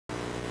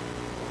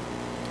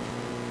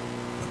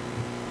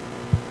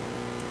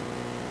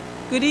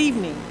Good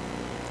evening,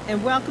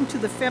 and welcome to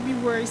the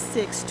February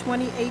 6,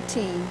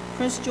 2018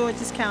 Prince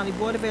George's County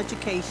Board of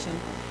Education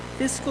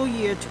Fiscal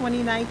Year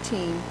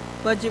 2019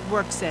 Budget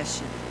Work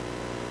Session.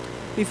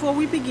 Before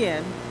we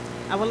begin,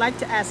 I would like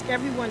to ask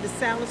everyone to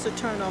silence or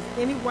turn off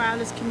any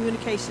wireless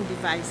communication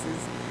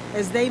devices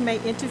as they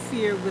may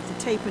interfere with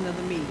the taping of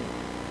the meeting.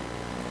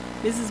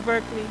 Mrs.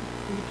 Berkeley,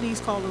 will you please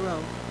call the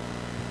roll?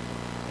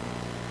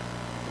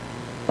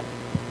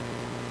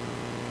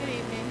 Good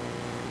evening.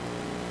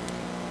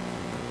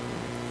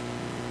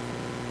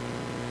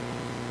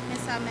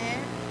 Ms. Ahmed,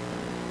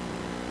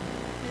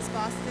 Ms.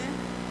 Boston,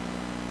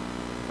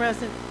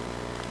 Present.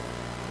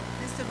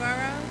 Mr.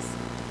 Burrows,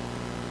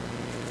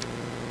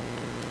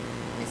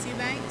 Ms.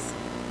 Eubanks,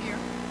 here.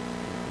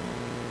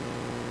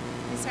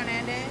 Ms.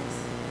 Hernandez,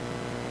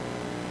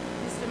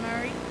 Mr.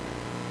 Murray,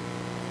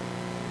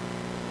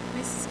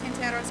 Mrs.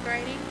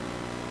 Quinteros-Grady,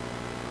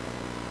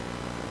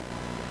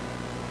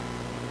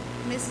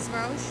 Mrs.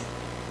 Roche,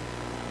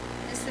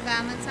 Mr.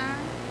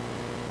 Valentine,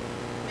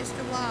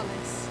 Mr.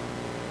 Wallace,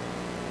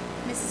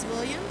 Mrs.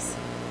 Williams,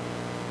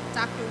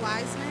 Dr.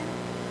 Wiseman,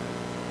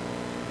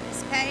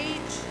 Ms.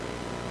 Page,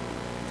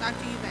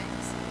 Dr.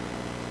 Eubanks.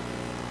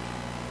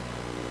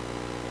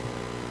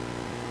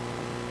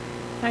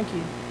 Thank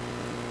you.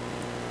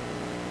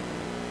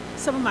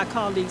 Some of my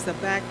colleagues are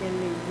back in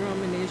the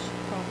room and they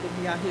should probably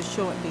be out here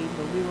shortly,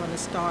 but we want to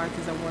start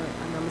because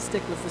I'm a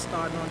stickler for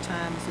starting on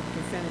time so we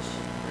can finish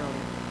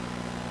early.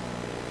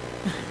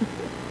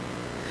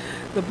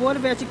 The Board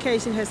of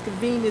Education has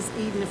convened this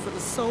evening for the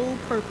sole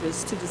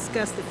purpose to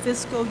discuss the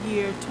fiscal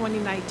year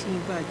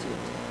 2019 budget.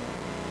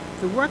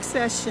 The work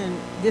session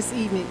this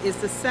evening is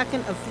the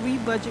second of 3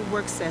 budget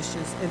work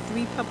sessions and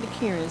 3 public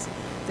hearings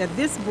that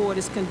this board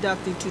is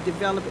conducting to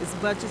develop its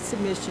budget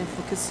submission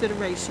for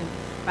consideration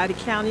by the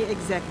county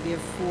executive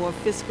for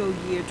fiscal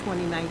year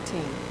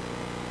 2019.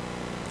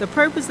 The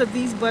purpose of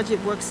these budget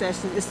work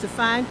sessions is to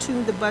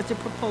fine-tune the budget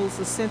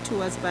proposal sent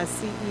to us by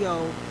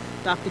CEO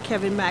Dr.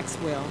 Kevin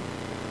Maxwell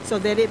so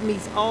that it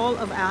meets all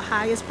of our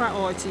highest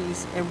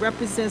priorities and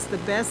represents the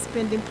best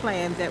spending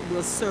plan that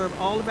will serve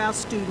all of our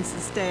students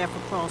and staff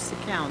across the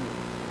county.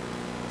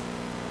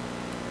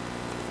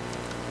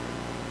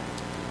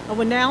 I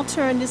will now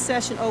turn this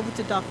session over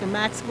to Dr.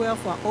 Maxwell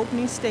for an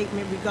opening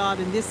statement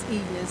regarding this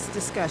evening's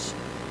discussion.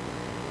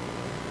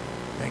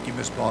 Thank you,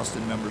 Ms.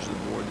 Boston, members of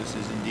the board. This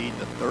is indeed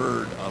the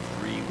third of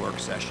 3 work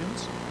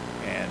sessions.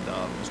 And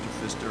Mr.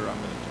 Pfister, I'm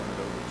going to turn it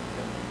over to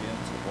him again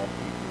to walk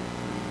you through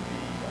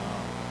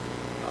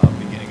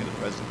the beginning of the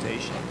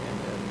presentation and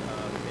then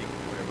take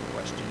whatever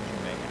questions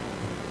you may have.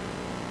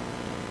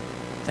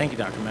 Thank you,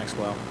 Dr.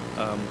 Maxwell.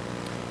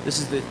 This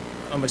is the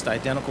almost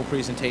identical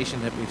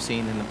presentation that we've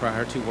seen in the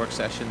prior 2 work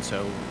sessions,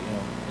 so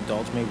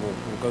indulge me.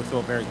 We'll go through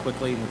it very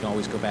quickly, and we can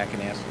always go back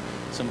and ask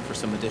for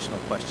some additional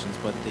questions.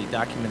 But the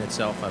document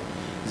itself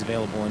is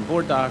available in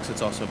board docs.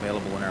 It's also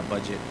available in our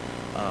budget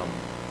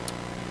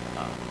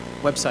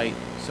website,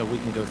 so we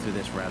can go through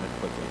this rather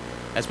quickly.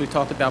 As we've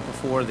talked about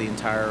before, the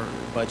entire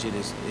budget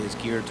is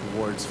geared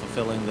towards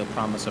fulfilling the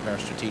promise of our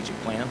strategic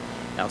plan,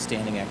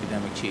 outstanding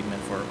academic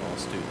achievement for all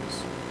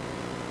students.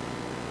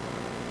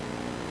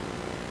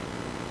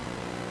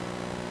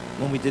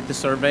 When we did the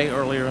survey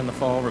earlier in the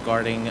fall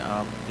regarding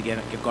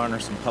to garner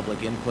some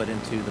public input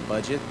into the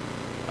budget,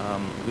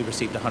 we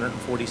received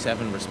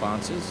 147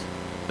 responses.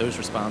 Those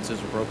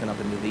responses were broken up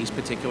into these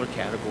particular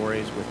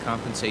categories, with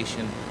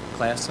compensation,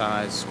 class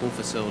size, school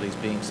facilities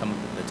being some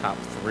of the top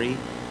 3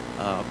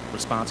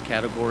 response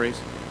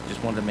categories.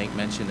 Just wanted to make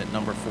mention that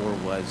number 4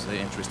 was the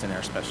interest in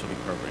our specialty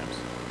programs.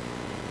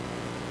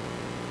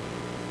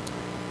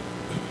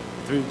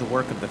 Through the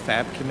work of the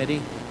FAB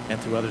committee and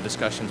through other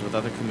discussions with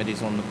other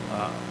committees on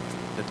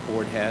that the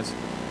board has,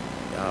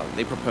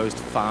 they proposed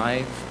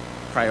 5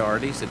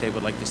 priorities that they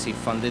would like to see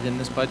funded in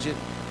this budget.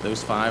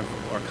 Those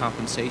 5 are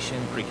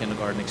compensation,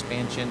 pre-kindergarten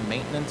expansion,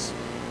 maintenance,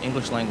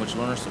 English language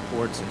learner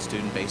supports, and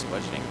student-based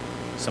budgeting.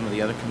 Some of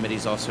the other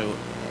committees also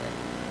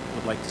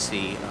would like to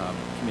see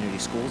community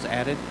schools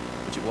added,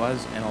 which it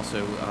was, and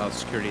also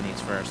security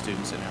needs for our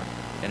students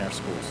in our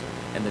schools.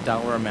 And the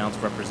dollar amounts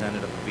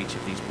representative of each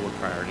of these board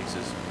priorities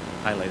is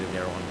highlighted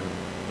there on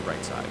the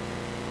right side.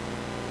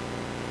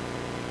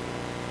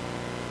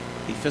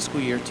 The fiscal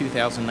year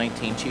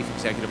 2019 Chief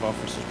Executive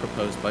Officer's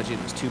proposed budget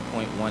is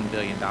 $2.1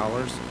 billion,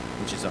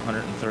 which is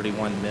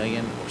 $131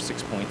 million, or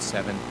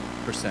 6.7%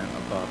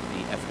 above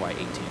the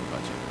FY-18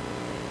 budget.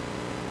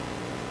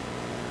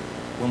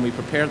 When we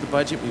prepare the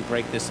budget, we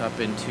break this up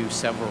into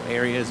several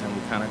areas, and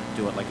we kind of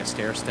do it like a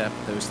stair step.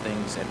 Those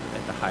things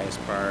at the highest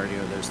priority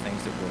are those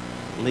things that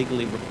we're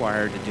legally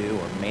required to do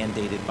or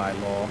mandated by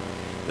law.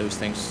 Those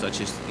things such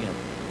as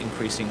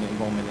increasing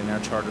enrollment in our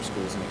charter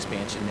schools and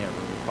expansion there,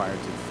 we're required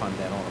to fund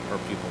that on a per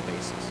pupil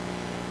basis.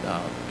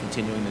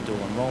 Continuing the dual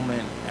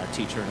enrollment, our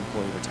teacher and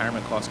employee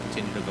retirement costs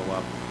continue to go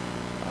up,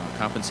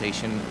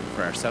 compensation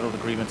for our settled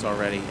agreements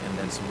already, and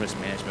then some risk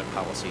management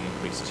policy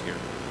increases here.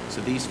 So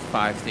these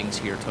 5 things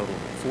here total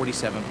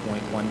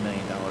 $47.1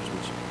 million,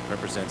 which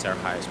represents our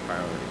highest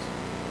priorities.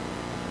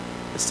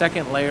 The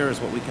second layer is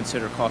what we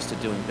consider cost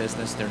of doing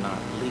business. They're not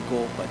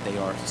legal, but they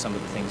are some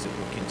of the things that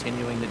we're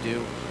continuing to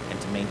do,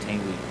 and to maintain,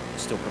 we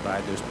still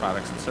provide those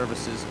products and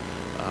services.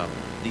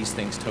 These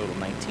things total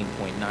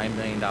 $19.9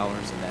 million,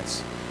 and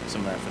that's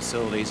some of our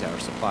facilities, our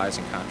supplies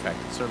and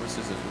contracted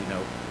services. As we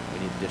know, we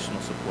need additional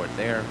support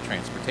there.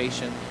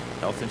 Transportation,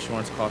 health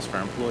insurance costs for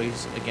our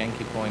employees, again,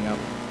 keep going up.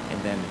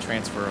 And then the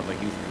transfer of a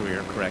Youth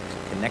Career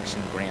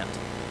Connection grant,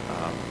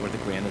 where the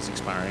grant is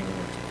expiring, and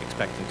we're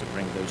expecting to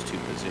bring those two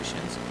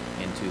positions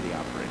into the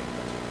operating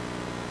budget.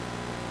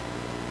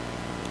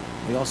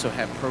 We also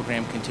have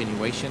program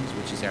continuations,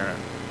 which is our,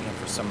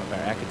 for some of our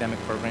academic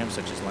programs,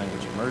 such as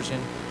language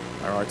immersion,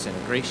 our arts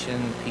integration,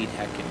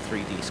 PDHEC and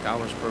 3D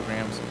scholars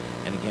programs.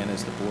 And again,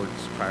 as the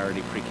board's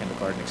priority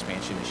pre-kindergarten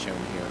expansion is shown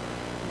here,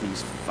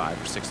 these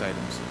 5 or 6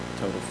 items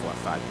total for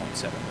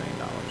 $5.7 million.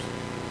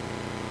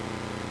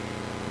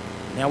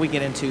 Now we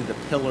get into the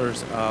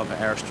pillars of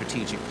our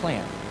strategic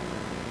plan.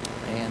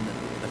 And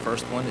the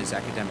first one is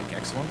academic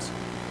excellence.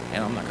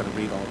 And I'm not going to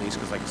read all these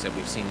because, like I said,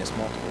 we've seen this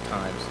multiple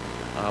times.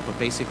 But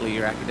basically,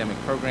 your academic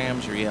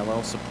programs, your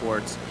ELL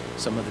supports,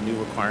 some of the new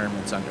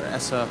requirements under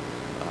ESSA,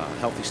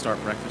 Healthy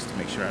Start breakfast to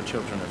make sure our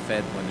children are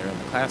fed when they're in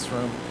the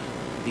classroom.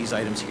 These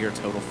items here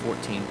total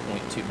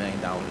 $14.2 million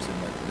in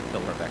the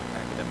pillar of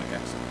academic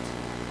excellence.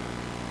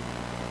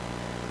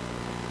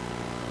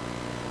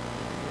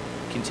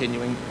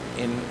 Continuing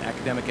in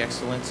academic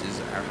excellence is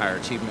our higher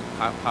achievement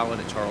pilot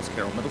at Charles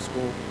Carroll Middle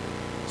School,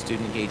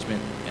 student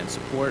engagement and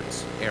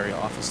supports, area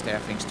office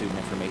staffing, student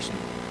information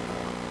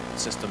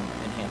system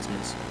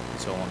enhancements, and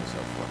so on and so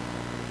forth.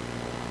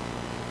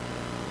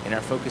 In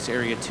our focus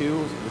area 2,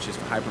 which is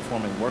for high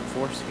performing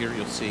workforce, here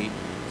you'll see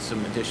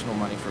some additional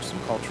money for some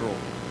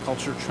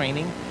culture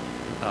training,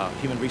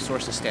 human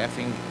resources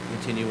staffing,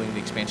 continuing the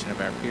expansion of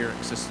our peer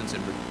assistants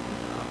and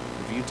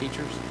review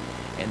teachers,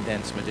 and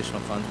then some additional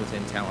funds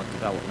within talent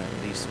development.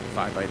 These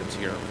 4 items,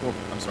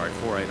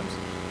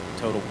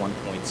 total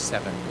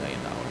 $1.7 million.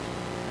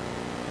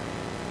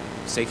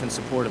 Safe and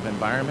supportive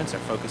environments, our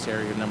focus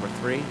area number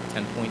 3,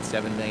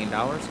 $10.7 million.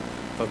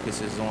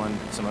 Focuses on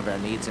some of our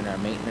needs in our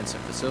maintenance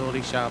and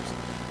facility shops,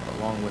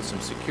 along with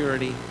some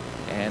security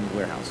and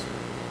warehouse.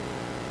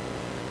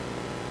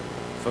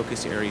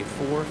 Focus area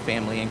 4,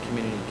 family and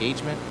community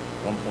engagement,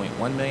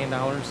 $1.1 million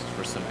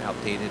for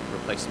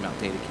replace some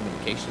outdated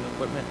communication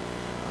equipment,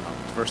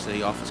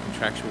 diversity office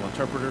contractual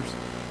interpreters,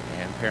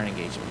 and parent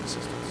engagement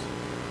assistants.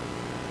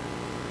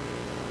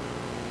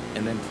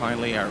 And then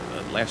finally, our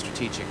last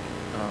strategic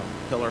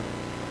pillar,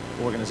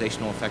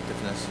 organizational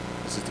effectiveness.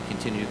 This is to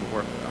continue the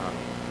work of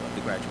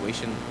the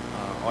graduation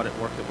audit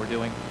work that we're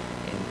doing,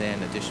 and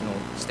then additional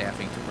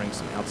staffing to bring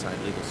some outside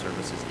legal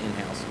services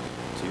in-house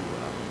to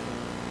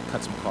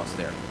cut some costs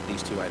there.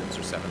 These 2 items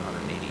are $788,000.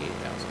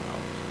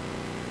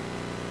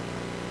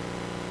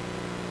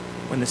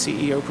 When the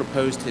CEO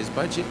proposed his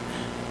budget,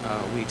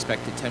 we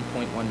expected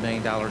 $10.1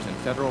 million in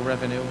federal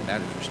revenue.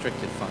 That is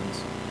restricted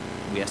funds.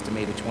 We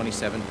estimated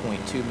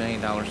 $27.2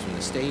 million from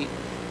the state,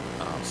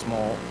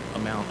 small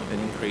amount of an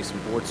increase in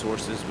board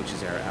sources, which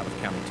is our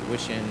out-of-county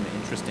tuition,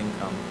 interest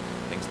income,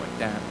 things like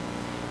that.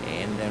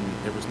 And then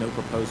there was no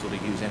proposal to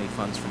use any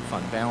funds from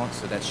fund balance,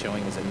 so that's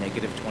showing as a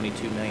negative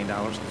 $22 million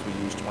because we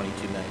used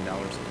 $22 million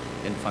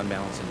in fund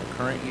balance in the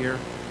current year.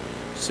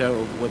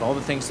 So with all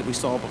the things that we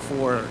saw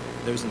before,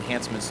 those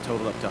enhancements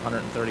total up to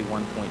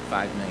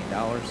 $131.5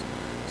 million.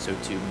 So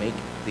to make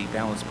the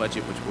balanced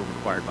budget, which we're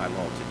required by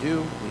law to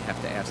do, we have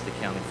to ask the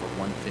county for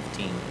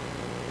 $115.9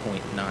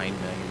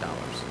 million.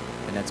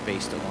 And that's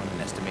based on an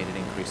estimated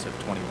increase of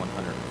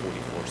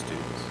 2,144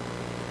 students.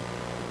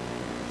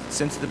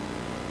 Since the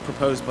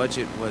proposed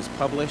budget was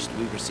published,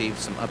 we received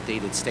some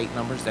updated state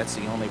numbers. That's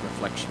the only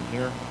reflection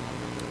here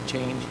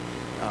change.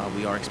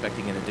 We are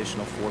expecting an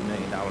additional $4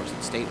 million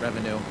in state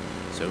revenue.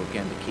 So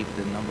again, to keep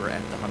the number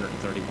at the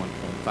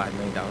 $131.5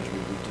 million, we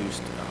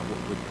reduced what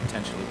would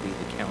potentially be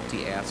the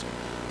county ask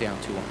down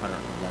to $111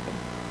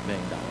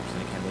 million.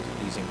 And again,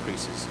 these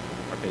increases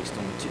are based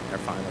on our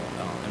final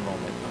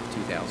enrollment of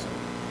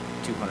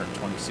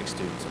 2,226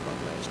 students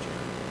above last year.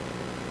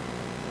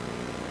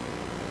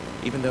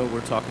 Even though we're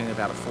talking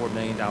about a $4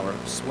 million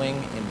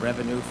swing in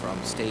revenue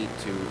from state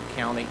to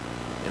county,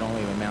 it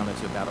only amounted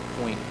to about a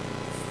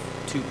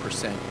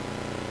 0.2%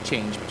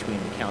 change between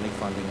the county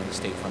funding and the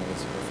state funding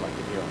as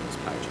reflected here on this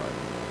pie chart.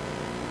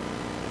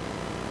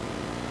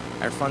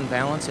 Our fund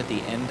balance at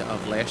the end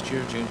of last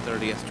year, June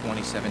 30th,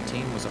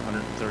 2017, was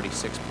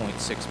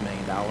 $136.6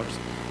 million.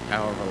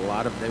 However, a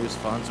lot of those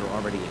funds are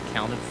already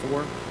accounted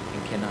for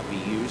and cannot be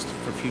used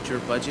for future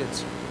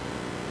budgets.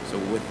 So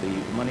with the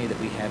money that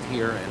we have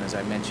here, and as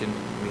I mentioned,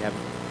 we have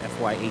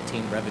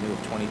FY-18 revenue of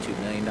 $22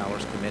 million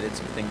committed,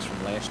 some things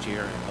from last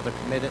year and other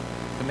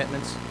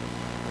commitments.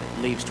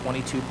 It leaves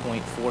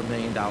 $22.4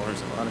 million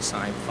of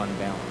unassigned fund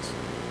balance.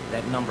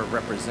 That number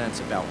represents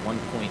about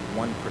 1.1%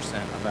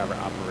 of our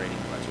operating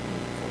budget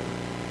moving forward.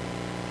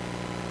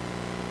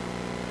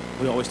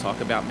 We always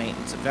talk about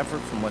maintenance of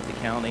effort from what the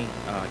county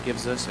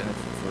gives us, and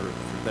for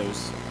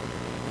those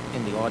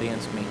in the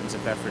audience, maintenance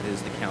of effort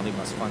is the county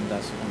must fund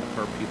us on the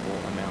per pupil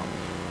amount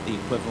the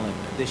equivalent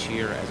this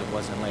year as it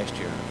was in last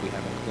year. If we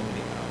have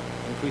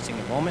increasing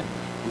enrollment,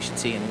 we should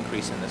see an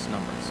increase in this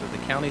number. So the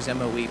county's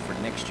MOE for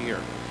next year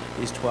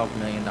is $12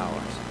 million.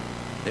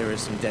 There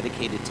is some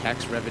dedicated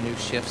tax revenue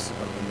shifts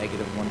of a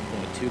negative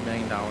 $1.2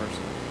 million.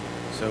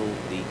 So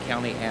the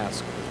county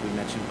ask, as we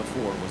mentioned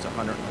before, was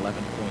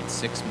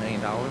 $111.6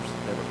 million.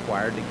 They're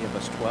required to give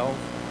us 12.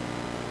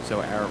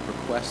 So our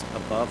request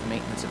above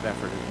maintenance of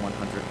effort is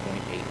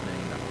 $100.8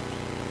 million.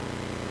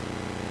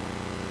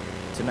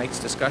 Tonight's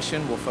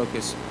discussion will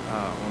focus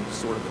on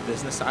sort of the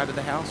business side of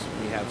the house.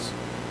 We have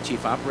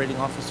Chief Operating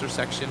Officer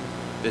section,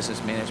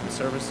 Business Management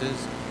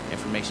Services,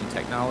 Information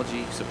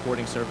Technology,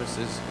 Supporting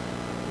Services.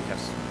 We have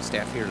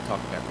staff here to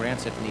talk about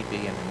grants if need be,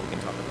 and then we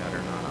can talk about our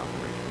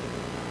non-operating.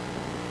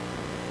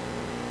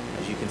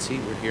 As you can see,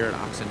 we're here at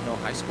Oxon Hill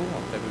High School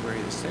on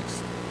February the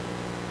 6th.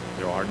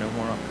 There are no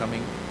more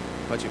upcoming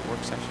budget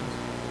work sessions.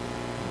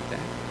 With that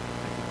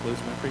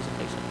concludes my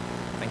presentation.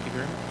 Thank you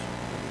very much.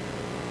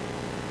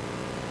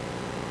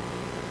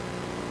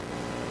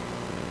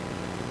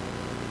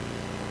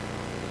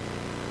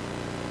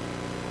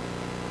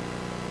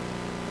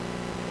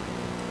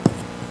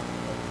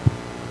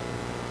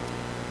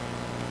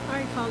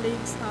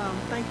 Colleagues,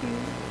 thank you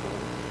for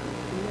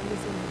the members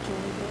who have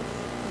joined us.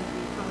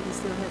 We probably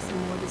still have some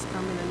more that's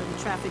coming. I know the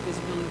traffic is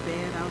really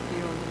bad out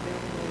there on the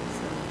beltway,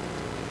 so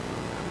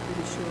I'm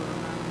pretty sure a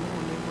lot of them are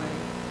on their way.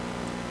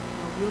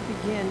 We'll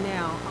begin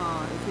now.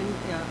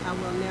 I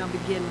will now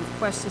begin with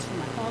questions from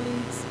my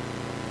colleagues.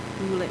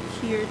 We will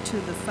adhere to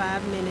the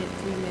 5-minute,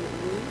 3-minute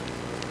rule.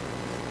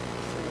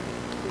 So,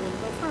 who will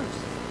go first?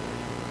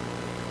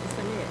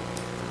 Mr. Ned.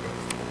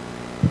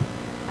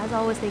 As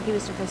always, thank you,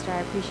 Mr. Pfister. I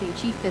appreciate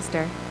Chief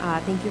Pfister.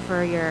 Thank you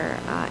for your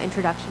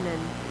introduction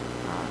and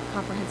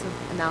comprehensive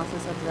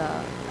analysis of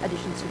the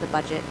additions to the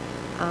budget.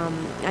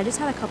 I just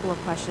had a couple of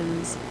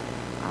questions.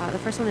 The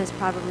first one is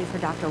probably for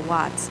Dr.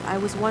 Watts.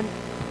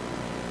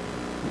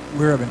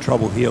 We're having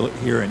trouble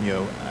hearing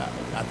you.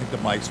 I think the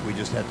mics, we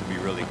just have to be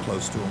really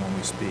close to them when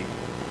we speak.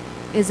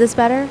 Is this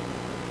better?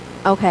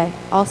 Okay,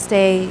 I'll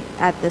stay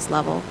at this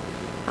level.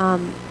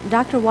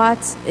 Dr.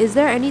 Watts, is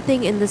there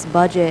anything in this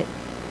budget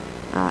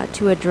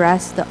to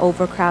address the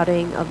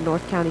overcrowding of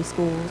North County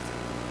schools?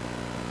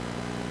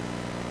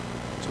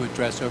 To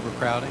address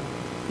overcrowding?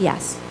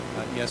 Yes.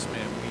 Yes,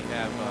 ma'am. We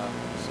have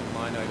some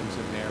line items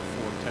in there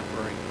for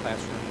temporary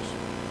classrooms.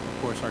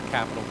 Of course, our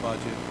capital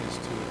budget is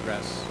to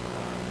address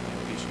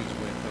issues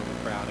with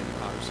overcrowding.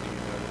 Obviously, you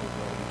know that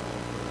we're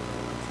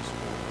building for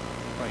school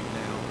right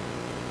now,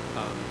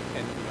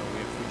 and we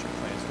have future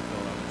plans to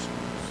build other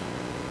schools.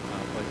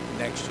 But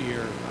next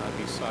year,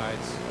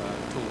 besides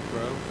Tulip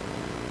Grove,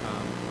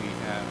 we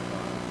have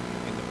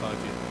in the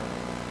budget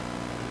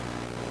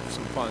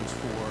some funds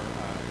for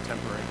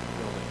temporary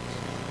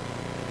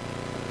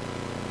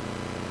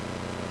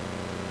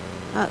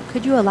buildings.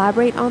 Could you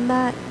elaborate on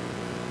that?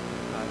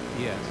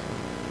 Yes.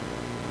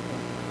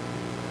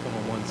 Hold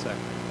on 1 second.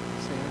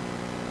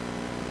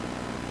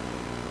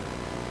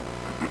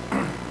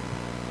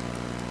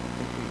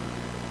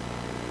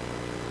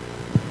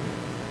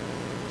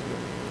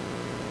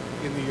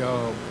 In the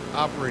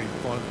operating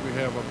funds, we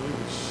have, I believe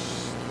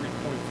it's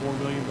 $3.4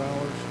 million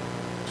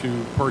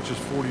to purchase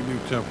 40 new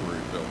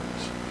temporary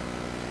buildings.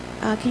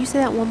 Can you say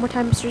that one more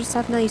time, Mr.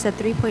 Stefano? You said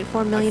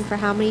 $3.4 million for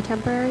how many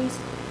temporaries?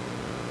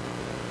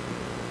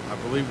 I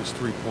believe it's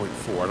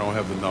 3.4. I don't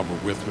have the number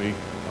with me,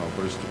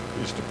 but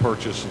it's to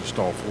purchase and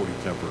install 40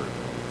 temporary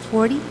buildings.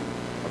 40? I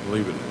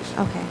believe it is.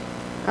 Okay.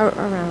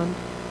 Around.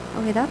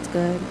 Okay, that's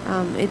good.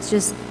 It's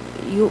just,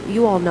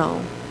 you all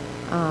know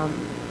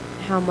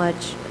how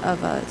much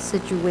of a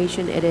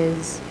situation it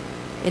is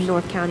in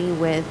North County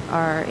with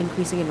our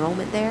increasing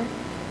enrollment there.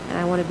 And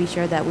I want to be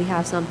sure that we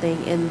have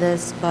something in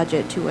this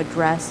budget to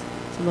address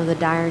some of the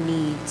dire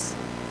needs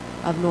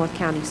of North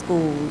County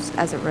schools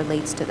as it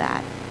relates to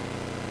that.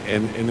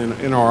 And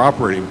in our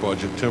operating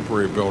budget,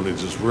 temporary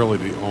buildings is really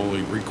the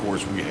only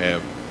recourse we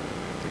have.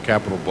 The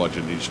capital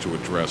budget needs to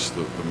address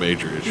the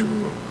major issue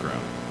of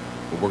overcrowding.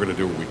 But we're going to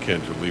do what we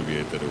can to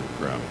alleviate that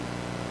overcrowding.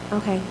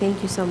 Okay,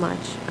 thank you so much.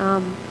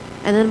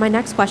 And then my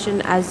next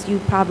question, as you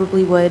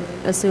probably would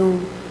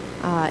assume,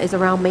 is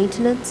around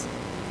maintenance.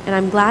 And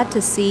I'm glad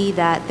to see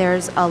that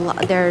there's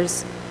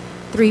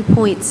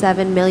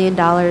 $3.7 million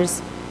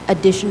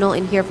additional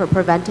in here for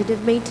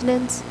preventative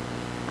maintenance.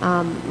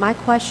 My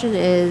question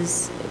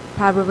is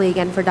probably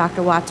again for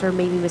Dr. Watts or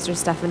maybe Mr.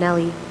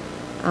 Stefanelli.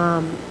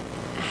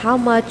 How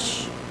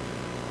much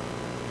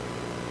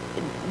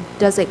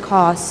does it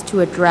cost to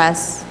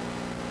address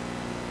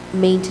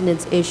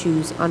maintenance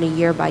issues on a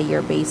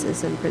year-by-year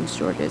basis in Prince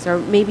George's, or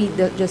maybe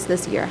just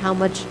this year? How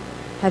much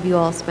have you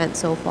all spent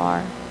so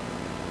far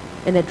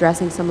in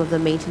addressing some of the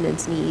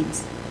maintenance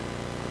needs?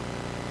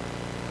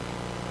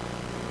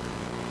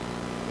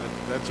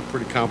 That's a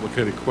pretty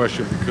complicated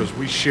question because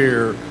we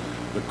share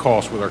the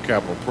cost with our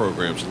capital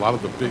programs. A lot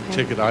of the big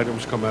ticket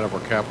items come out of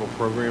our capital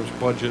programs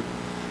budget.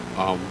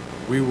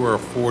 We were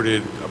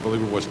afforded, I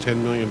believe it was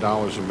 $10 million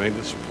in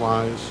maintenance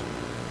supplies.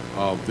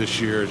 This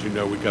year, as you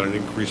know, we got an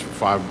increase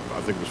from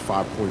I think it was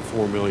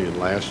 $5.4 million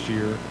last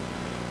year.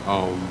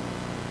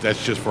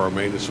 That's just for our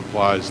maintenance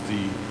supplies.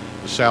 The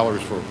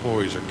salaries for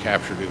employees are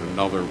captured in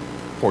another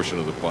portion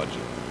of the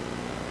budget.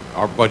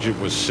 Our budget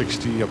was I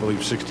believe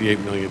 $68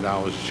 million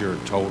this year in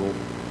total.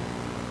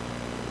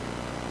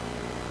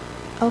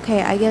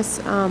 Okay, I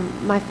guess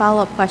my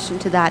follow-up question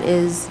to that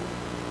is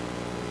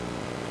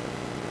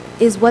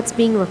what's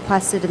being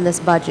requested in this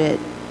budget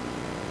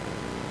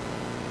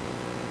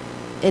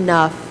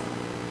enough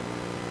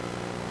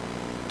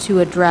to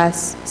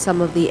address some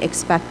of the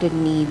expected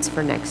needs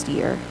for next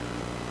year?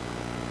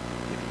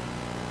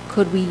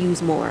 Could we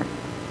use more?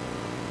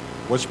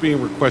 What's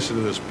being requested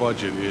in this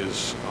budget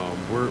is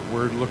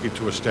we're looking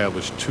to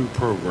establish 2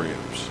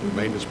 programs, a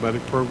maintenance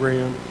medic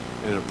program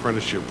and an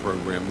apprenticeship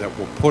program that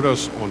will put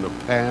us on the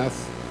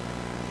path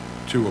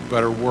to a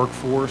better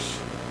workforce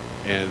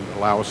and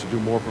allow us to do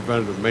more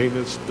preventative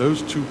maintenance.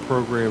 Those 2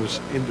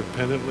 programs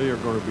independently are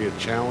going to be a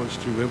challenge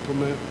to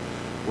implement.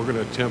 We're going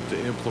to attempt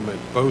to implement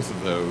both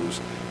of those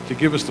to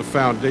give us the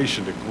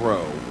foundation to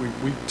grow.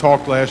 We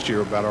talked last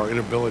year about our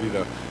inability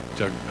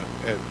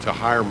to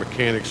hire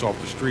mechanics off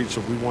the street, so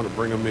we want to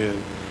bring them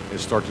in and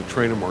start to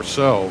train them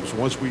ourselves.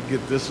 Once we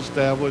get this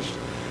established,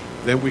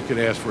 then we can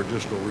ask for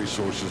additional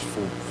resources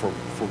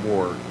for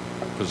more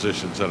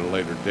positions at a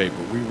later date.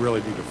 But we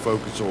really need to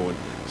focus on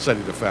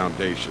setting the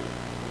foundation.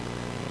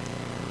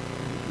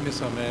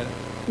 Ms. Ahmed,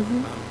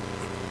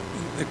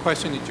 the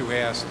question that you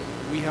asked,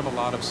 we have a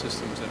lot of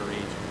systems that are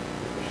aging.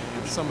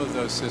 And some of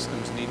those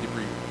systems need to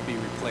be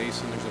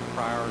replaced, and there's a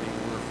priority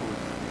order for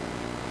them.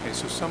 Okay,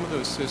 so some of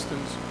those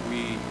systems,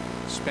 we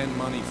spend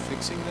money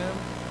fixing them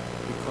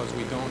because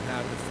we don't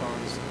have the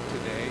funds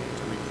today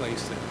to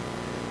replace them.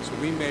 So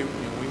we may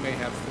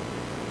have,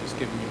 just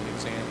giving you an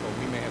example,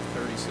 we may have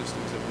 30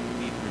 systems that we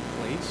need to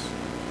replace,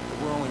 but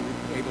we're only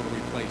able to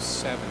replace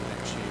 7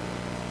 next year.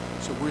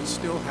 So we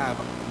still have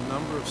a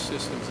number of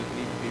systems that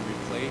need to be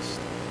replaced,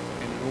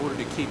 and in order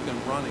to keep them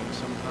running,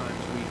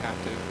 sometimes we have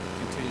to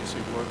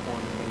continuously work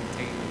on and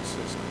maintain those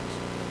systems.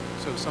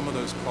 So some of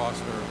those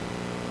costs are,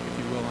 if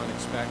you will,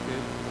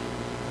 unexpected.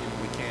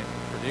 We can't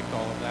predict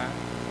all of that.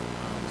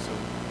 So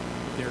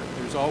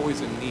there's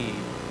always a need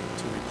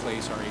to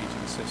replace our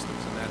aging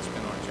systems, and that's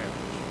been our challenge.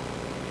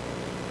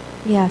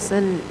 Yes,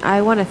 and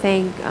I want to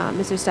thank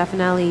Mr.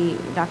 Stefanelli,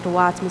 Dr.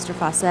 Watts, Mr.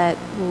 Fawcett,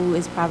 who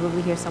is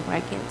probably here somewhere.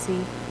 I can't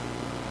see.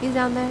 He's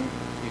down there.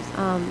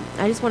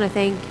 I just want to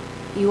thank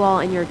you all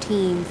and your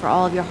team for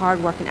all of your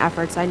hard work and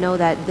efforts. I know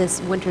that this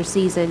winter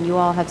season,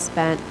 your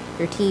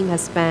team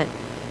has spent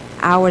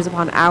hours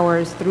upon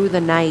hours through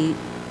the night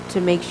to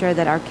make sure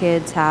that our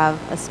kids have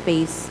a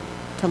space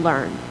to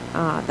learn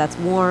that's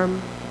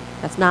warm,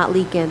 that's not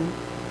leaking.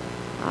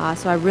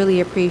 So I really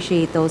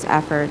appreciate those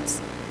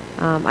efforts.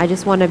 I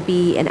just want to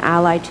be an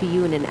ally to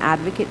you and an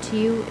advocate to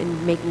you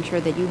in making sure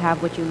that you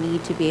have what you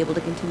need to be able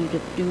to continue to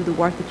do the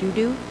work that you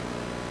do.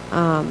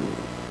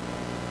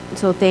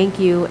 So thank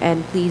you,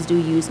 and please do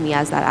use me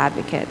as that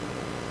advocate.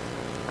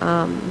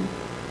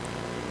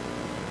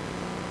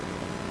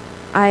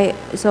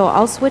 So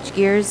I'll switch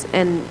gears,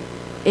 and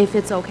if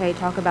it's okay,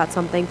 talk about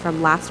something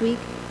from last week.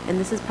 And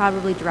this is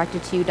probably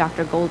directed to you,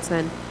 Dr.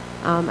 Goldson.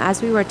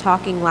 As we were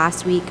talking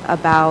last week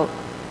about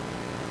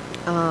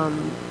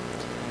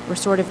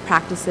restorative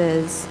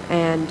practices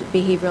and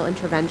behavioral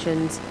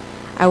interventions,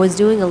 I was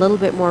doing a little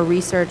bit more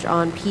research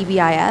on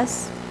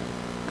PBIS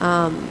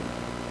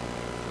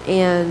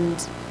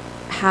and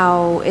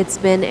how it's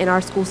been in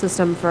our school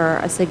system for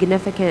a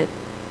significant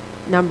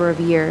number of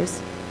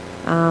years.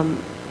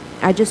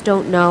 I just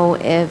don't know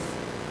if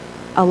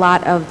a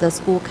lot of the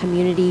school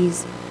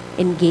communities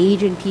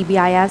engage in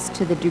PBIS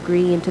to the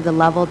degree and to the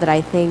level that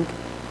I think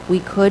we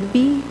could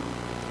be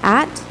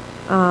at.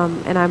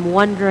 And I'm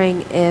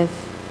wondering if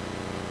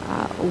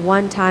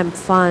one-time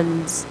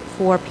funds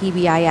for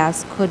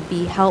PBIS could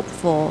be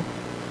helpful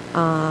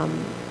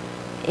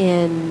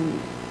in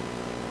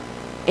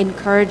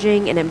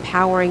encouraging and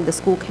empowering the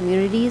school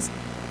communities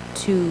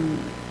to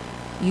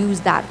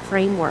use that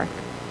framework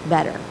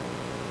better.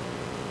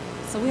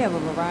 So we have a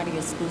variety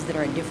of schools that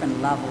are at different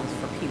levels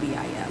for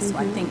PBIS. So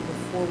I think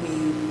before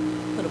we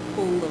put a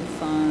pool of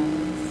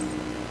funds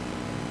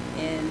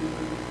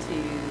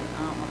into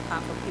a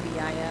pot for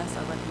PBIS,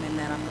 I recommend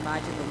that I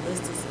provide you the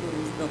list of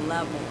schools, the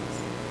levels,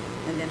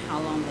 and then how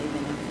long they've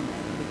been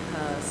implemented.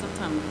 Because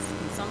sometimes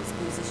in some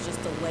schools it's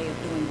just a way of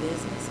doing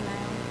business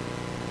now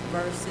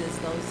versus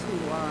those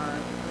who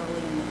are early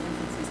in the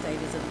infancy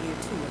stages of year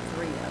 2 or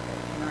 3 of it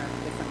and are at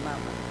a different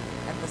level.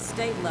 At the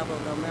state level,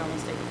 the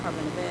Maryland State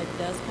Department of Ed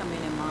does come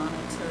in and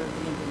monitor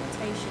the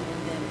implementation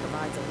and then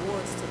provides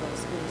awards to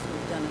those schools who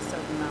have done a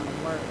certain amount of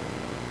work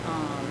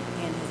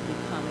and has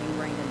become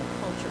ingrained in the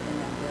culture in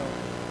that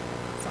building.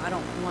 So I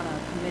don't want to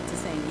commit to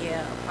saying,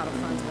 yeah, a pot of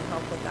funds will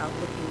help without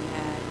looking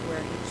at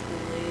where each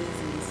school is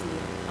and see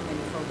how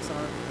many folks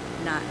are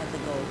not at the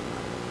goal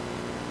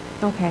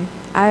level. Okay.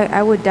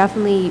 I would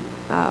definitely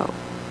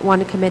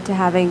want to commit to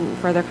having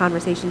further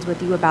conversations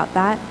with you about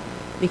that,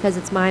 because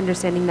it's my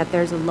understanding that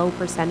there's a low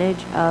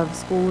percentage of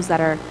schools that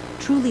are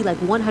truly like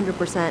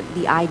 100%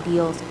 the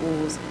ideal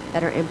schools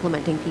that are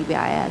implementing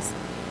PBIS.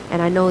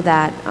 And I know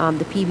that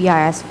the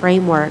PBIS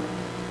framework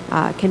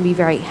can be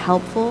very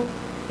helpful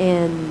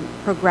in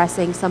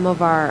progressing some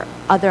of our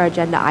other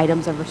agenda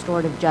items of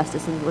restorative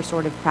justice and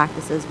restorative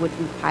practices, which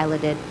we've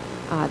piloted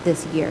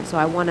this year. So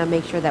I want to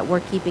make sure that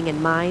we're keeping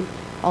in mind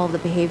all of the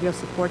behavioral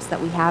supports that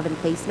we have in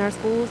place in our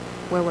schools,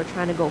 where we're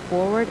trying to go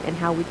forward, and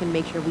how we can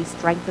make sure we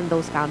strengthen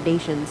those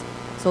foundations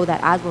so that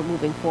as we're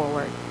moving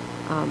forward,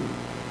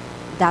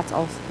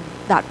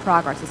 that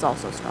progress is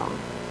also strong.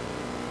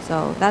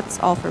 So that's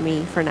all for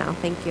me for now.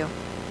 Thank you.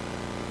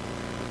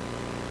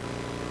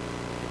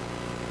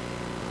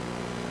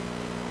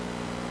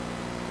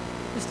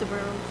 Mr.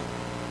 Burrows?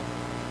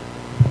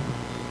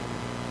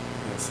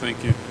 Yes,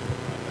 thank you.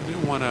 I do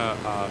want to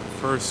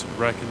first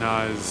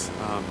recognize,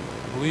 I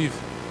believe,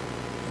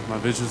 if my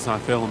vision's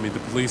not failing me, the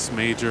police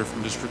major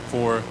from District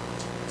 4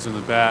 is in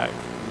the back,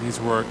 and he's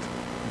worked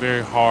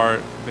very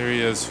hard. There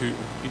he is, who,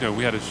 you know,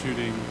 we had a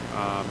shooting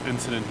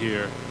incident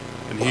here,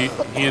 and he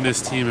and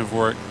his team have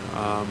worked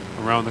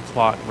around the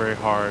clock very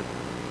hard.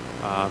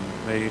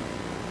 They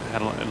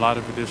had a lot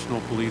of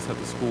additional police at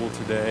the school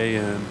today,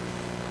 and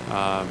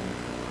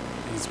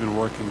he's been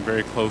working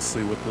very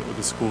closely with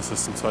the school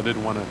system. So I did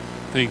want to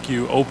thank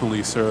you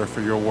openly, sir,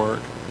 for your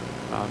work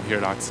here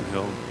at Oxon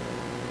Hill.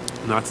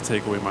 Not to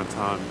take away my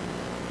time,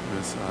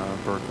 Ms.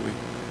 Berkeley.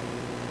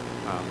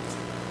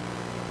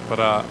 But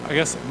I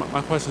guess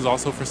my question is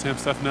also for Sam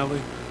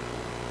Stefanelli.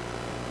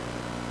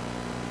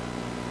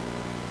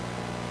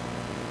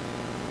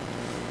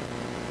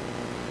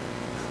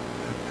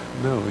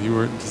 No, you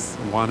were just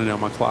winding down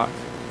my clock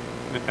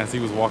as he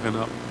was walking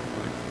up.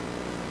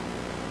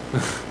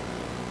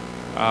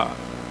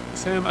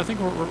 Sam, I think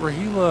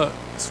Rahila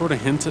sort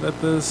of hinted at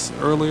this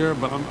earlier,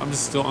 but I'm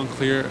just still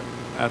unclear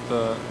at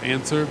the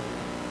answer.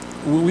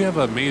 We have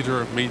a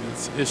major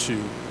maintenance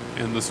issue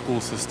in the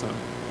school system,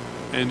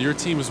 and your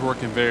team is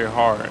working very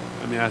hard.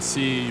 I mean, I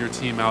see your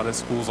team out at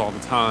schools all the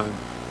time.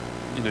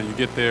 You know, you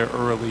get there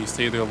early,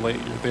 stay there late,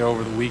 you're there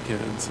over the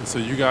weekends. And so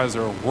you guys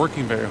are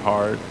working very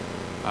hard,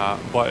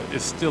 but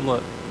it's still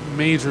a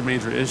major,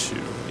 major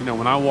issue. You know,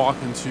 when I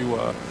walk into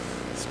a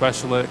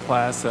special ed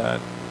class at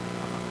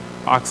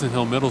Oxon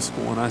Hill Middle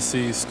School and I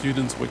see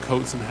students with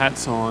coats and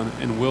hats on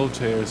in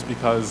wheelchairs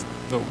because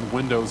the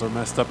windows are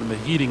messed up and the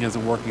heating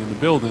isn't working in the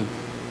building,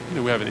 you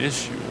know, we have an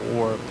issue.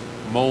 Or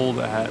mold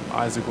at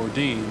Isaac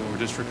Ordine or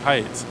District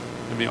Heights.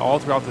 I mean, all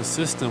throughout the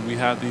system, we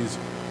have these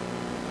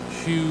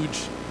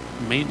huge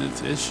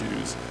maintenance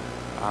issues.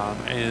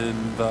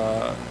 And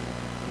the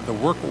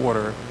work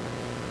order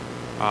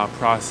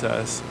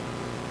process,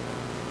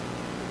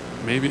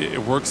 maybe it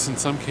works in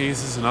some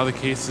cases, in other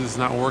cases it's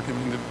not working. I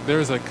mean,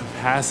 there's a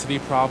capacity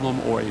problem,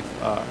 or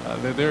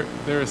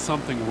there is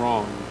something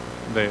wrong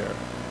there.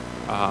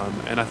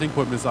 And I think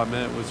what Ms.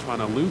 Ahmed was trying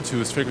to allude to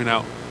is figuring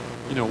out,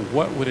 you know,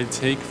 what would it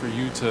take for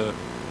you to,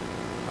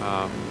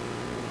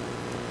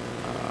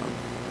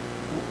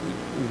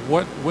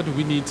 what do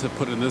we need to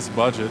put in this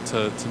budget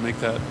to make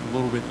that a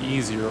little bit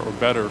easier or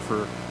better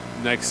for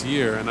next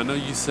year? And I know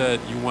you said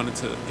you wanted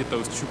to get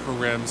those 2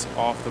 programs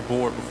off the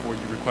board before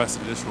you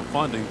requested additional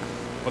funding,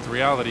 but the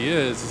reality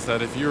is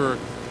that if you are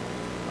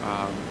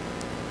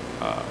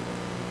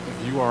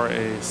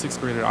a 6th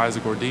grader at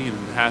Isaac Ordine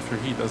and half your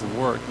heat doesn't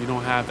work, you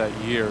don't have that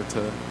year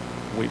to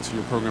wait till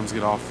your programs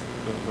get off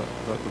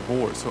the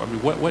board. So I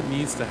mean, what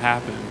needs to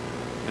happen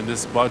in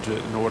this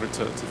budget in order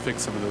to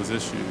fix some of those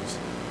issues?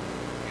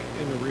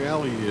 And the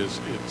reality is,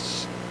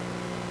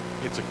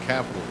 it's a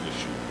capital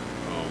issue.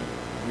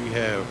 We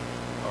have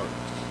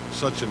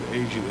such an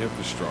aging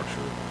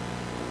infrastructure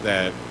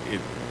that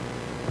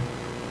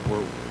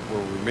we're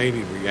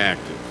remaining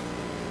reactive.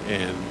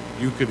 And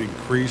you could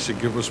increase and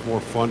give us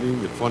more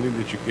funding. The funding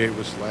that you gave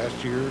us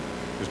last year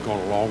has gone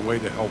a long way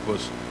to help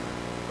us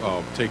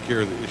take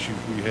care of the issues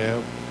we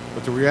have.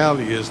 But the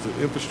reality is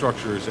the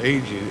infrastructure is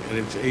aging, and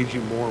it's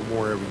aging more and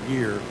more every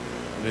year.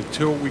 And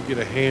until we get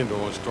a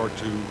handle and start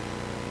to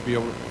be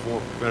able to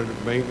perform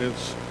preventative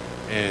maintenance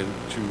and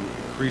to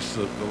increase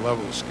the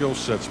level of skill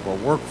sets of our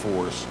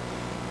workforce,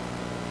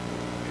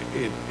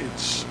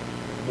 it's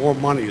more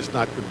money is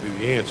not going to be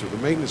the answer. The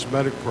maintenance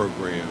medic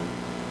program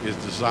is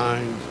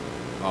designed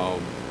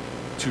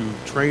to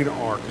train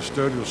our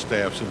custodial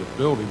staffs in the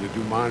building to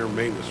do minor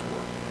maintenance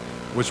work,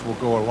 which will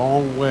go a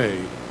long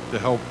way to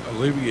help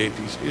alleviate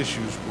these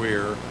issues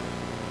where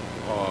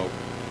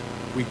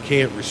we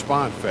can't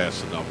respond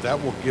fast enough.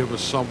 That will give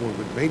us someone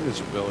with maintenance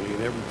ability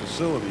in every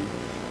facility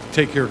to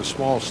take care of the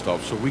small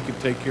stuff so we can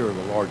take care of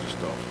the larger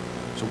stuff.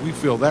 So we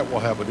feel that will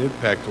have an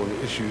impact on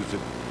the issues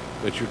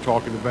that you're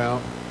talking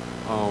about.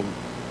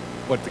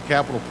 But the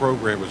capital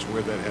program is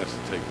where that has to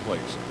take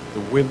place.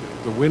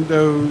 The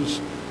windows,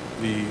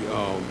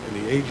 and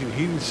the aging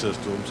heating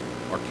systems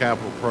are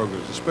capital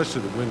programs,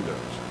 especially the windows.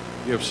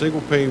 You have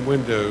single pane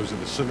windows in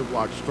the cinder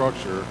block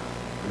structure,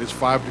 and it's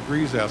 5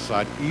 degrees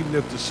outside. Even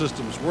if the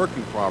system is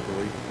working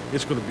properly,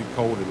 it's going to be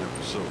cold in that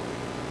facility.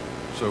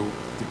 So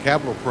the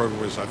capital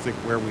program is, I think,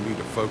 where we need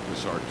to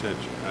focus our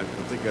attention. I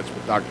think that's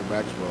what Dr.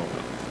 Maxwell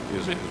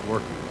is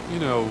working on. You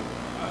know,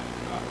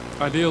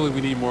 ideally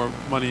we need more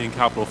money in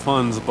capital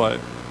funds, but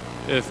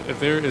if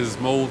there is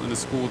mold in the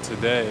school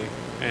today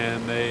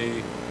and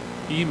they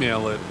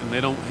email it and they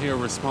don't hear a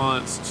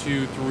response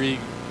 2, 3,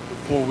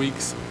 4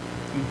 weeks,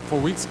 4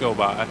 weeks go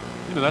by,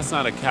 that's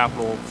not a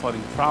capital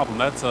flooding problem.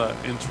 That's an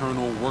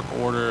internal work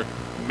order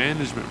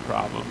management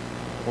problem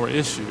or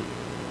issue.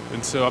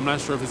 And so I'm not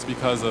sure if it's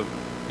because of,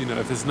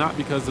 if it's not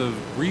because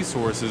of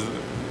resources,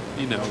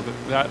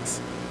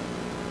 that's,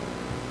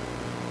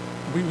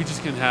 we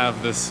just can't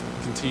have this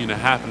continue to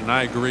happen. And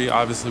I agree,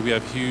 obviously we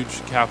have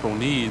huge capital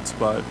needs,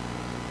 but,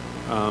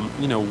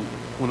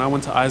 when I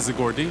went to Isaac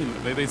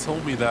Gordine, they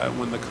told me that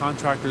when the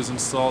contractors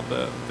installed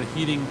the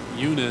heating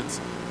units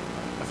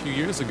a few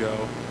years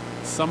ago,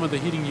 some of the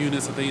heating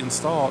units that they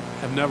installed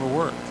have never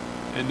worked.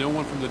 And no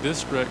one from the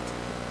district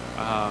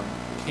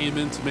came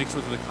in to make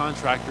sure that the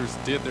contractors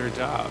did their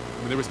job. I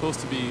mean, they were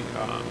supposed to be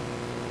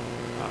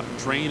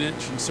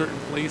drainage in certain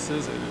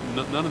places, and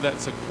none of that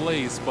took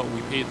place, but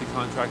we paid the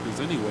contractors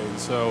anyway. And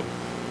so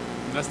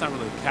that's not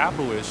really a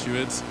capital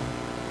issue.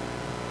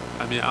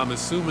 I'm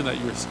assuming that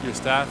your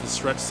staff is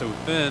stretched so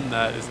thin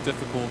that it's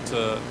difficult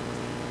to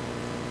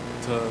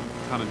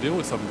kind of deal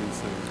with some of these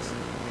things.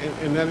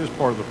 And that is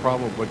part of the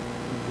problem, but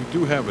we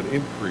do have an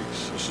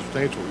increase, a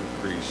substantial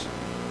increase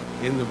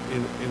in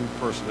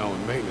personnel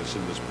and maintenance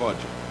in this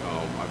budget.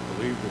 I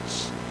believe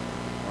it's,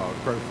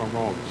 correct if I'm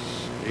wrong,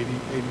 it's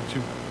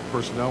 82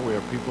 personnel. We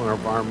have people in our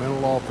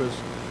environmental office.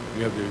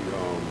 We have the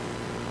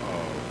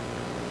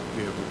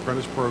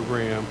apprentice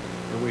program,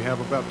 and we have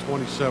about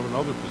 27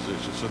 other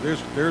positions. So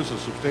there's a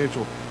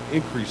substantial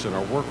increase in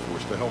our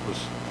workforce to help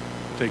us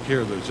take care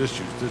of those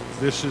issues.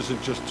 This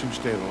isn't just 2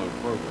 standalone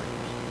programs.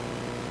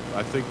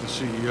 I think the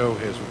CEO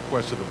has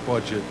requested a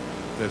budget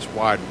that's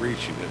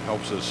wide-reaching and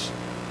help us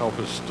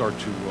start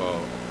to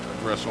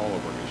address all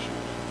of our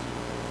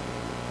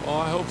issues. Well,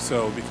 I hope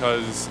so,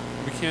 because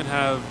we can't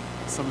have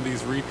some of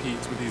these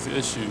repeats with these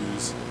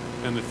issues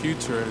in the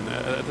future. And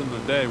at the end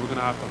of the day, we're going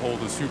to have to hold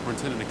the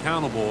superintendent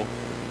accountable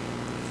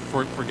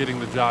for getting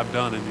the job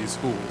done in these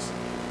schools.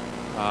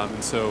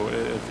 And so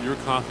if you're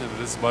confident that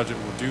this budget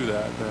will do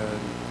that, then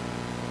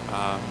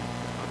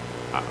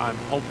I'm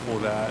hopeful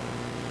that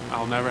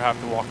I'll never have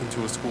to walk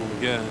into a school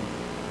again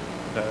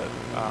that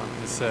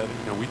has said,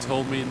 we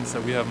told meetings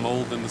that we have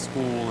mold in the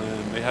school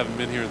and they haven't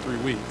been here in 3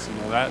 weeks.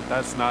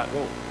 That's not.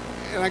 Well,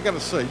 and I got to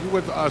say, you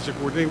went to Isaac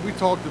Gordine. We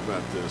talked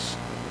about this.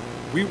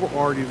 We were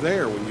already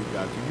there when you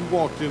got there. You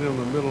walked in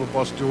the middle of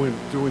us doing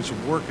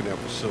some work in that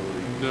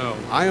facility. No.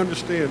 I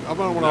understand. I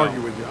don't want to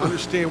argue with you. I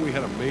understand we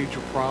had a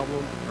major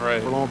problem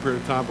right. for a long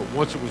period of time, but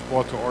once it was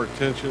brought to our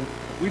attention,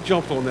 we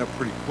jumped on that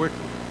pretty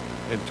quickly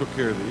and took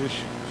care of the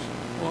issues.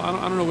 Well,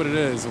 I don't know what it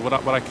is.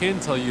 What I can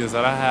tell you is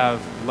that I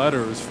have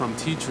letters from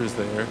teachers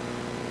there,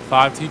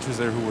 5 teachers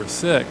there who were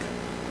sick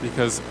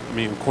because,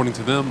 according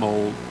to them,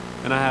 mold.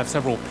 And I have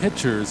several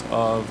pictures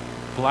of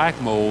black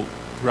mold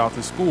throughout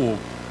the school.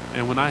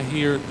 And when I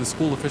hear the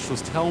school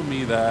officials tell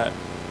me that,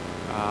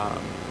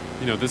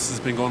 this has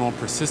been going on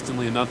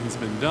persistently and nothing's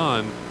been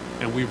done,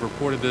 and we've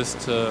reported this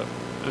to,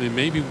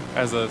 maybe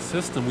as a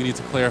system we need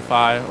to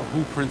clarify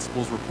who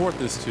principals report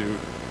this to,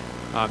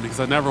 because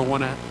I never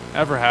want to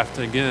ever have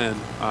to again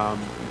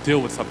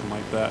deal with something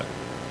like that.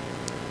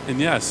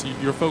 And yes,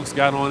 your folks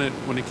got on it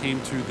when it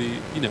came to the,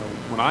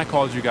 when I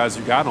called you guys,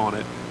 you got on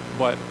it,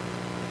 but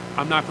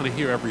I'm not going to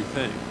hear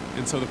everything.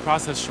 And so the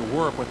process should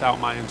work without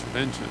my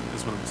intervention,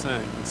 is what I'm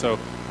saying. And so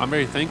I'm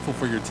very thankful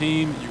for your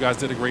team. You guys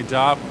did a great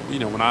job.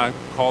 When I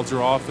called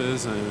your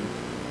office and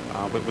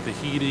with the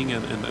heating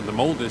and the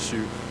mold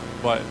issue,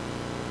 but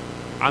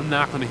I'm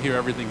not going to hear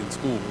everything in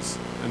schools.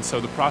 And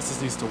so the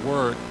process needs to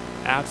work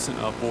absent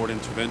of board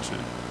intervention.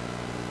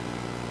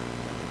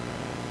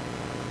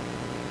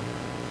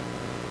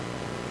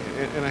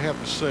 And I have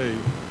to say,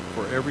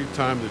 for every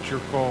time that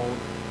you're called,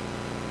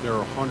 there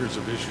are hundreds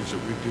of issues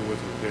that we deal with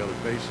on a daily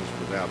basis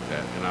without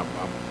that. And I'm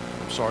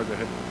sorry that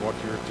had to be brought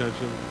to your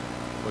attention,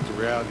 but the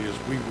reality is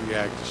we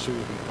react as soon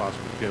as we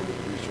possibly can with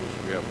the resources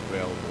we have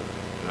available.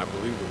 And I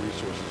believe the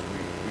resources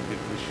we get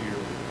this year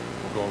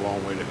will go a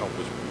long way to help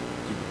us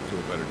do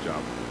a better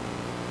job.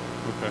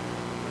 Okay.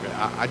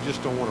 I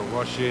just don't want to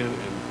rush in,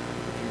 and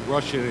if you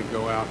rush in and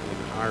go out and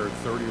hire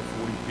 30 or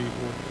 40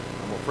 people,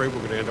 I'm afraid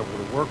we're going to end up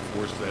with a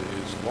workforce that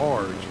is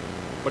large,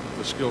 but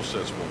the skill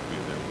sets won't be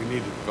there. We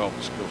need to develop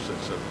the skill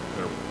sets that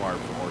are required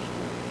for our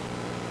schools.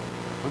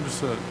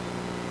 Understood.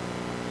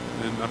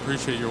 And I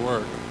appreciate your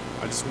work.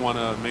 I just want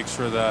to make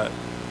sure that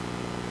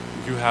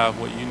you have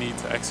what you need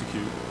to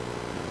execute.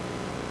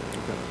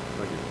 Okay,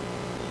 thank you.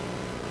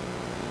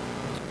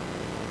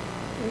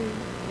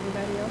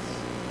 Anybody else?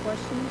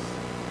 Questions?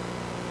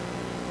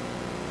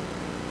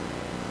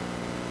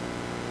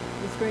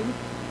 Ms. Grady?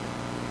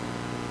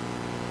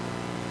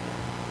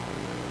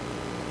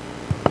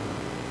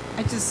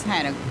 I just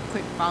had a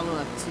quick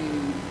follow-up to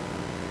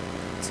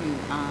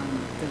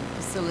the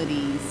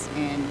facilities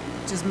and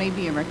just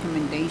maybe a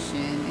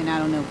recommendation. And I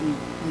don't know if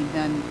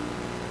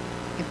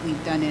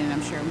we've done it, and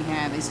I'm sure we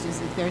have. It's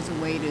just if there's a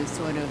way to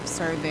sort of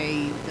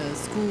survey the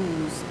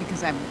schools,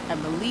 because I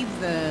believe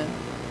the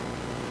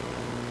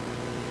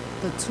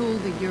tool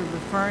that you're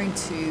referring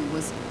to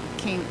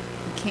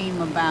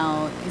came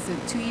about, is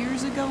it 2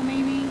 years ago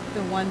maybe?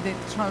 The one that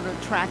sort of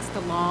tracks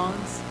the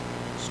logs?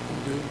 School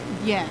did.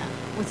 Yeah.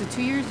 Was it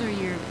 2 years or a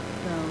year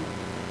ago?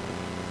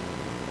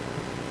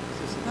 Is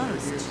this the thought it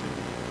third was year?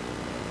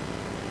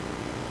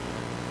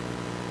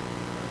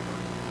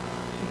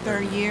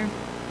 Third year.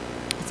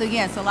 So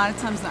yes, a lot of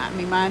times, I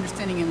mean, my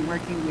understanding in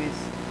working with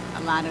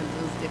a lot of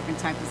those different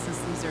types of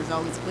systems, there's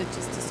always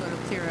glitches to sort of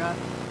clear up.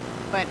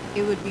 But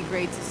it would be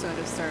great to sort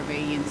of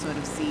survey and sort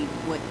of see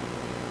what,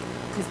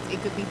 because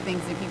it could be things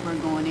that people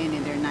are going in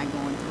and they're not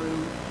going through.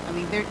 I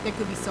mean, there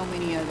could be so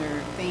many other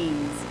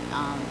things,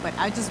 but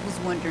I just was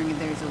wondering if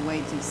there's a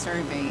way to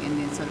survey and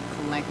then sort of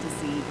collect to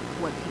see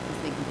what people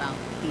think about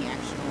the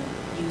actual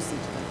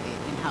usage of it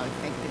and how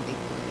effective they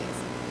feel it is.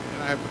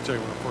 And I have to tell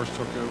you, when I first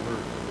took over,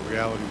 the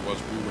reality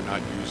was we were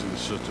not using the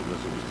system as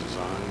it was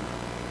designed.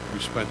 We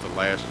spent the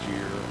last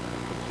year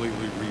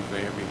completely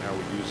revamping how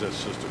we use that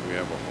system. We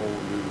have a whole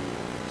new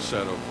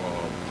set of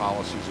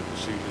policies and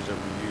procedures that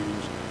we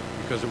use,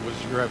 because it was,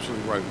 you're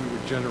absolutely right, we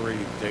were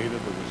generating data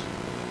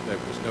that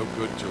was no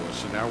good to us.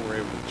 So now we're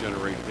able to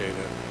generate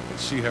data and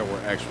see how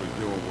we're actually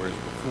doing, whereas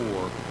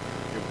before,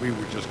 if we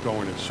were just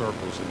going in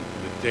circles and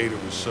the data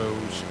was so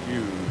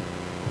skewed,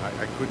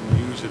 I couldn't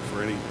use it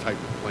for any type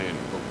of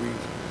planning. But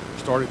we've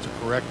started to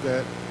correct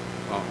that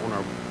on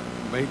our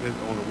maintenance,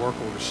 on the work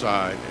order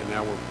side, and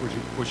now we're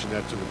pushing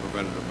that to the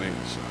preventative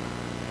maintenance side.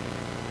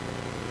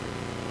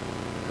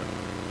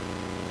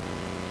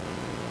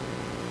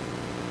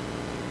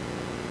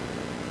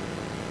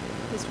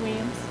 Ms.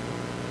 Williams?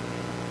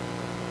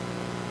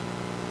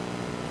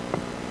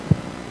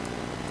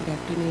 Good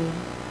afternoon.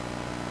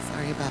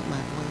 Sorry about my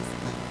voice,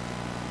 but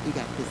we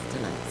got this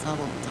tonight, so I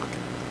won't be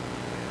talking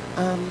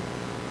about it.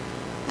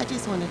 I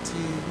just wanted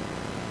to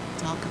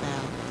talk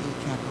about the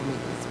capital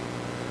maintenance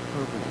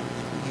program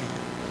that we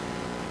have.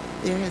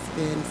 There has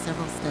been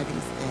several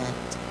studies that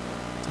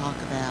talk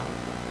about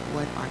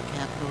what our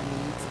capital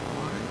needs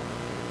are,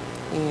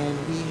 and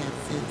we have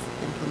since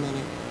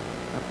implemented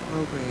a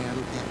program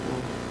that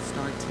will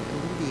start to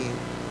alleviate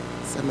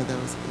some of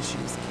those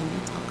issues. Can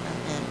you talk about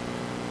that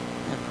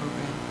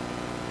program?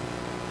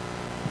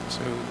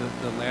 So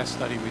the last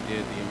study we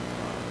did, the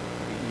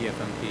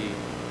EFMP,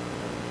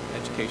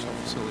 Educational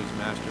Facilities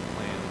Master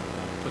Plan,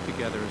 put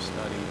together a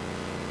study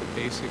that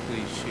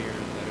basically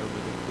shared that over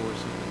the course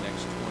of the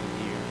next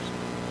 20 years,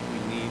 we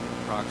need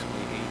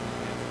approximately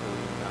 $8.5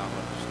 billion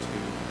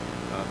to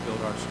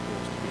build our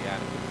schools to be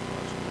adequate for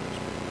our school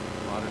district,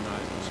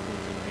 modernize the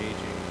schools that are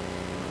aging,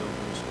 and build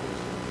new schools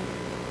that are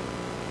needed.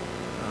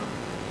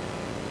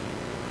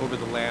 Over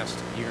the last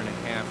year and a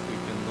half,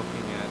 we've been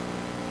looking at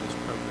this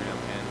program,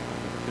 and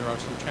there are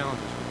some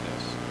challenges with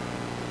this.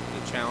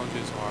 The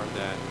challenges are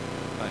that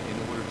in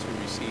order to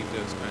receive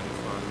those kind of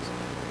funds,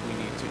 we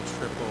need to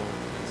triple,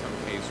 in some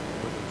cases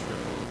more than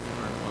triple, the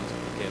current funds that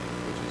we're getting,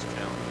 which is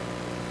challenging.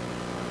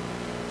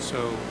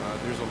 So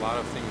there's a lot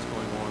of things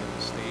going on in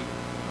the state,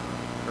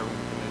 Irwin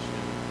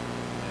Commission,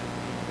 and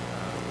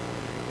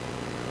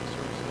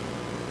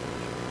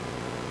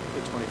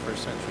the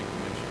 21st Century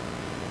Commission,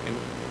 and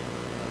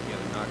the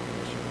NOC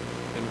Commission.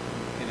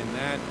 And in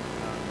that,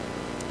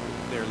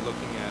 they're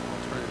looking at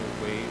alternative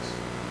ways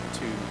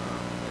to,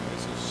 and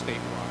this is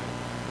statewide,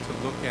 to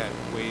look at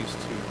ways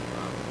to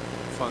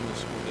fund the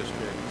school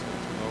district,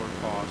 to lower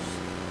costs,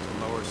 to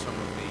lower some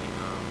of the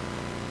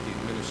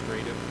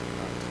administrative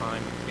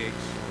time it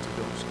takes to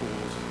build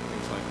schools,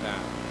 things like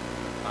that.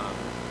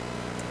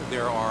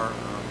 There are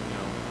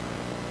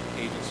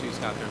agencies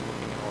out there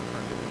looking at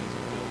alternative means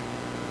of building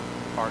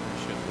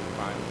partnerships with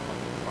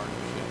private-public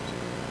partnerships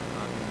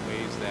in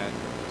ways that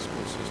the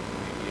school system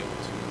may be able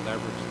to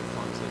leverage the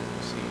funds that it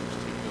receives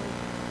to build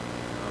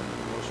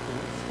more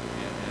schools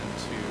and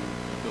to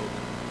build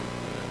them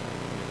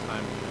in a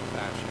timely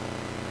fashion.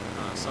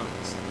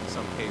 In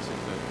some cases,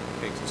 it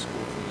takes a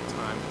school from the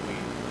time that we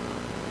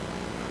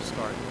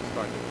start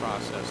the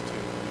process to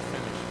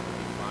finish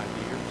 5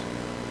 years.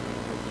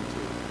 We're hoping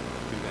to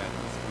do that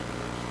in 3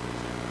 years, for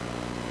example.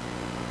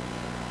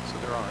 So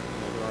there are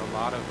a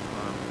lot of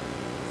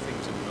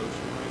things in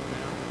motion right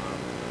now.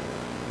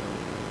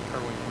 The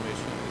Irwin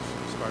Commission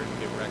is starting to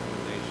give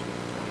recommendations.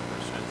 The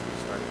 21st Century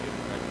started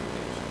giving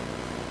recommendations,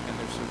 and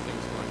there's some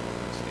things going on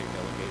in the state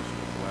delegation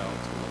as well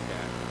to look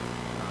at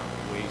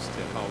ways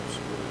to help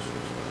school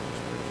districts, not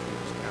just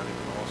Prince County,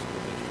 but all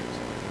school districts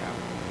in the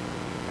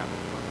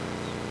capital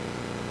programs.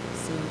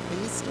 So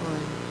based on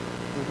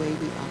the way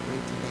we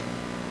operate today,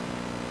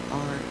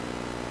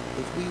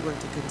 if we were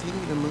to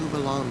continue to move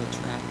along the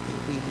track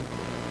that we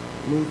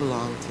move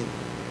along to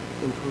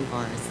improve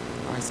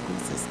our school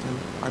system,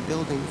 our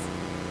buildings,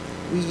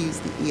 we use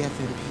the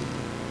EFMP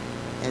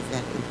as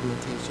that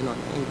implementation on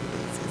an annual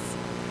basis.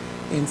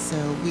 And so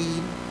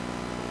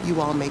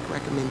you all make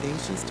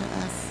recommendations to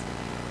us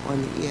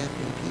on the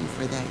EFMP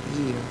for that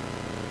year,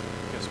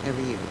 Yes,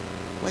 every year.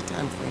 What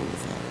time frame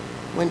is that?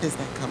 When does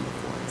that come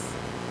before us?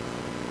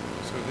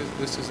 So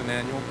this is an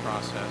annual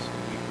process.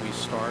 We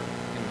start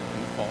in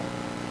the fall,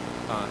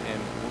 and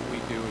what we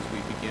do is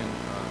we begin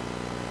a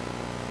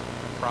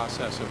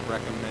process of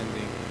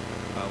recommending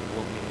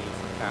what we need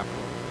for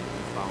capital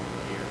following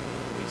year.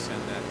 We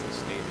send that to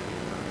state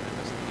and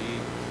MSD,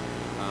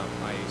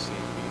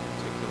 IACB in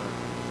particular,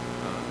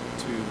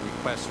 to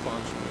request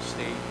funds from the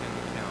state and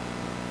the county.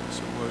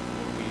 So what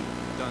we've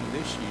done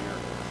this year,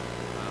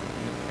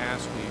 in the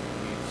past we've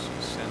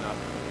sent up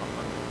 100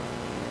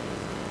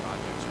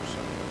 projects or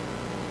so.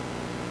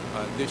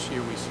 This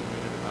year we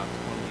submitted about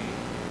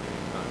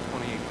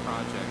 28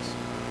 projects,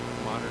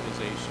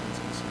 modernizations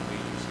and some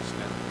major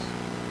systemics.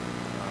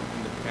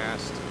 In the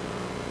past,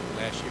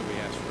 last year we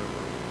asked for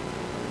over $1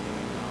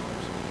 million.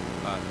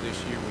 This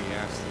year we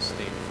asked the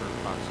state for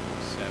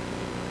approximately 70.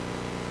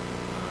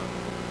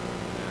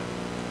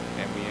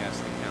 And we asked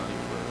the county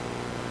for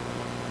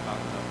about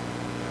enough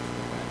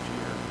for last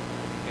year.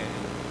 And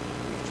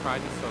we've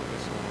tried to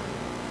focus on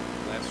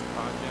less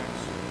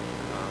projects,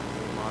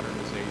 more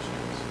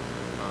modernizations,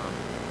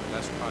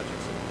 less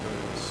projects that will go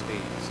to the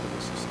state. So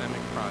the systemic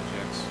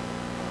projects,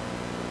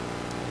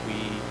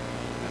 the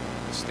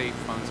state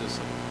funds us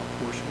a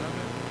portion of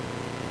it,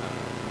 a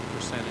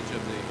percentage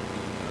of the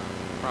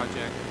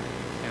project,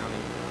 the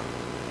county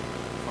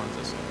funds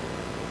us a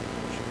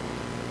portion.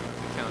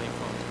 The county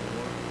funds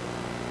more.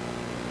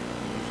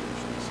 We usually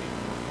should receive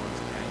more funds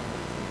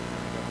annually from the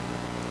county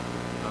government.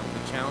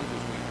 The challenges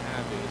we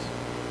have is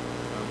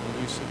when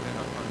you submit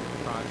 100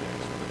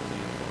 projects, for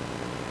example,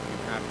 you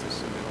have to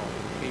submit all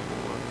the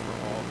paperwork for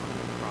all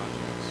 100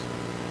 projects,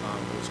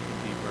 which can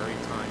be very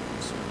time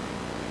consuming.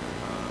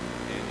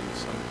 And in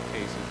some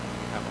cases, when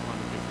you have 100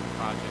 different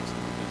projects and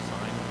you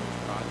design those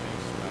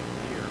projects throughout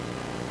the year,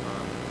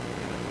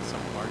 in some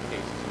of our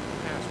cases in the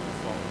past,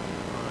 we've fallen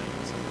behind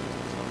in some of those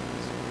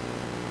designs.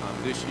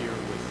 This year,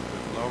 with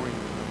lowering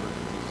the number of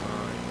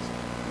designs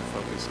and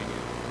focusing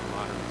on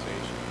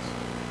modernizations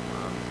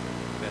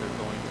that are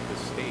going to the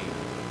state,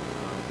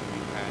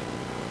 we have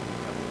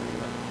a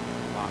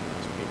lot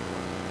less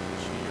paperwork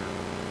this year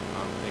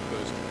that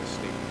goes to the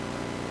state.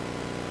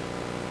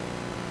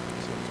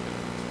 So it's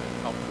been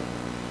helpful.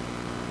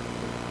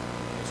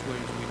 Ms.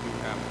 Williams, we do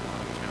have a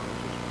lot of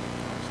challenges when it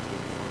comes to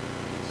funding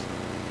these.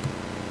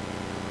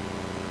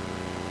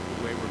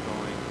 The way we're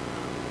going to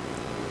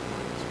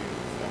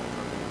fall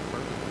further and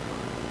further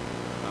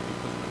behind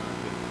because we're not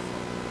getting the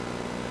funding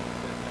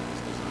that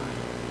was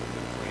designed to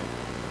plan.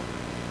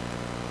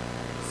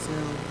 So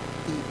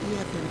the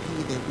EFMP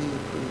that we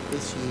approved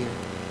this year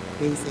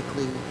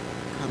basically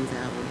comes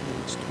out on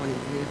page 23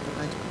 of the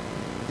budget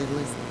that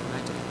lists the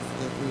projects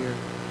that we're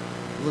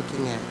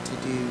looking at to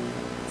do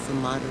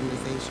some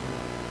modernization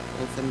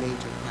and some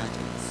major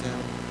projects. So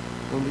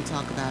when we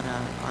talk about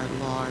our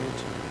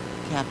large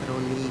capital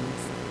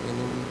needs and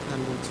then we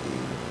come into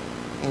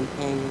an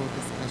annual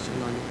discussion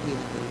on the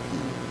EFMP,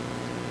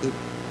 it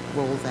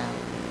rolls out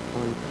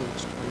on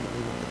page 28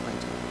 of the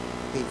budget,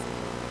 basically.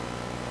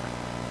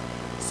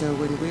 So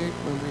when we're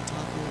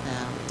talking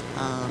about,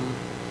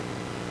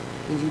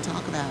 when you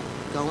talk about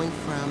going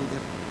from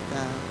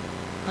the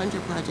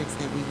 100 projects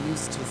that we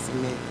used to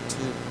submit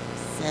to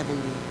 70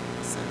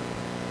 or so,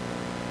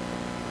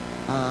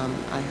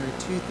 I heard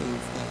two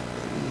things that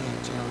we had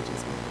challenges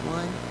with.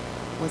 One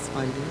was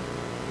funding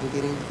and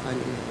getting the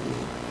funding that we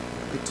need.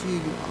 But two,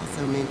 you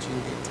also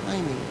mentioned the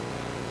timing,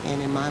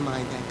 and in my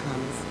mind that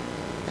comes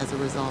as a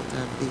result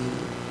of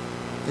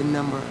the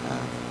number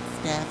of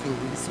staffing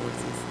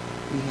resources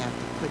we have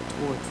to put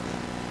towards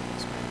that.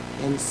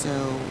 And so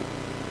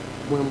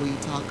when we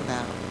talk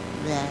about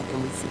that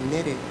and we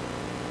submit it,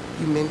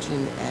 you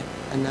mentioned at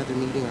another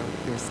meeting, or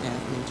your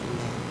staff mentioned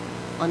that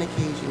on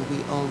occasion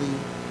we only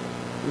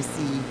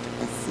received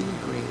a C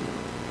grade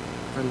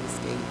from the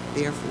state.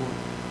 Therefore,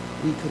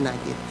 we could not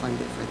get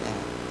funded for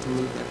that to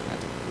move that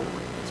project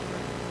forward.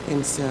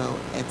 And so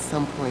at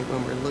some point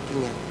when we're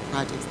looking at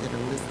projects that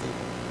are listed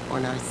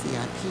on our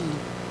CIP,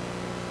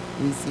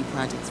 we see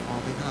projects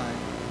fall behind.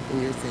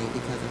 And you're saying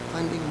because of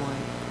funding,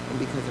 one, and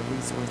because of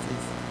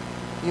resources,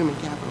 human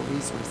capital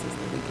resources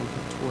that we can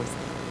put towards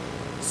that.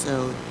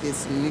 So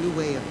this new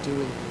way of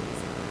doing things,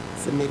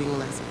 submitting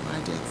less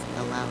projects,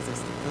 allows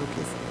us to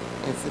focus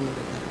and submit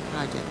a better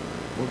project,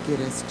 will get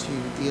us to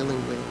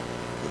dealing with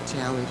the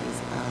challenges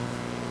of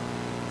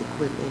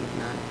equipment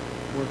not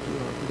working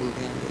or putting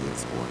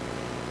Band-Aids or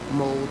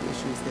mold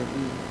issues that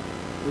we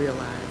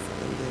realize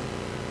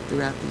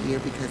throughout the year.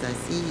 Because I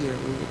see here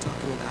when you're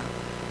talking about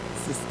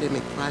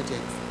systemic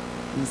projects,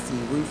 we see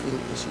roofing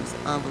issues,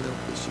 envelope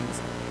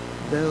issues.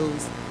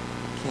 Those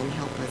can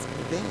help us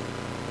prevent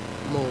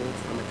mold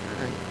from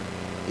occurring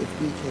if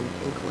we can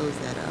enclose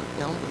that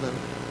envelope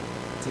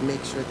to make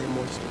sure that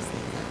moisture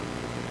stays out.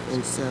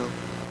 And so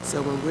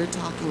when we're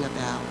talking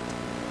about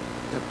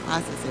the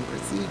process and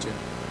procedure,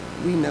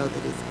 we know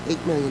that it's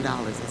 $8 million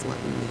is what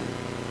we need.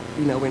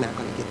 We know we're not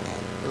going to get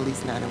that, at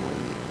least not in 1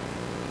 year.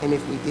 And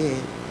if we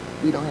did,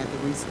 we don't have the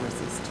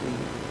resources to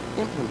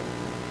implement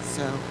that.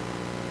 So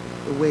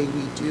the way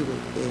we do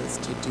it is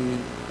to do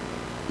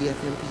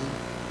EFMP,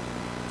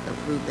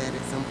 approve that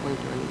at some point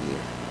during the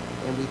year,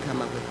 and we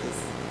come up with this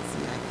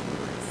CIP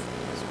list.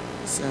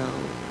 So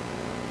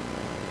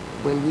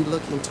when we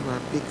look into our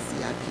big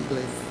CIP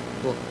list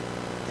book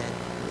that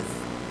is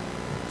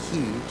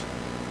huge,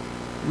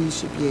 we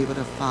should be able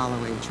to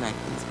follow and track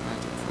these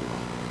projects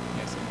along.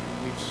 Yes, and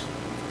we've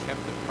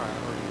kept the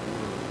priority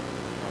order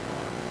of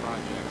our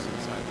projects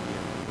inside the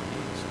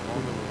MOPs.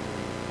 Although we're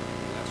doing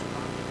less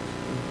projects,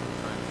 we're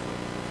trying to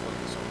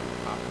focus on the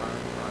top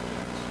priority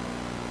projects.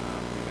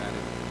 We've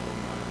added more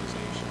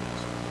modernization as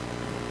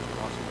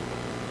possible.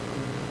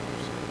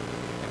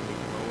 And we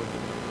lowered the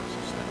number of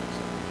systemics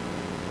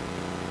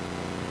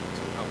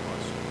to help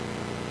us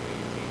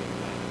maintain and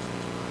manage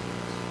these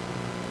projects.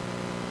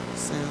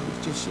 So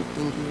just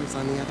shifting gears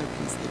on the other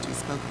piece that you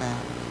spoke about,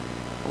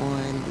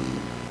 on the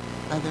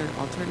other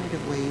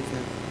alternative ways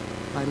of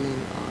funding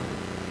our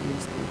new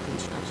school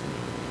construction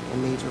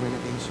and major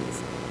renovations,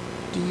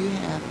 do you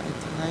have a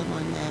time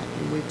on that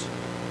in which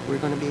we're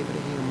going to be able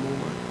to hear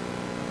more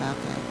about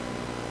that,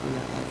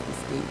 as the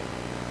state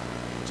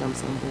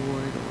jumps on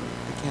board or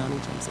the county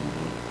jumps on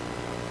board?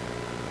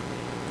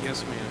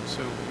 Yes, ma'am.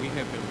 So we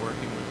have been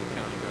working with the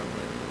county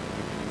government,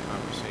 beginning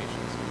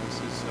conversations, and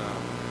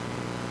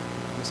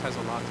this has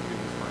a lot to do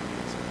with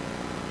financing.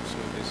 So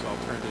this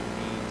alternative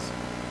means,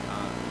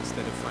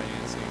 instead of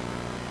financing,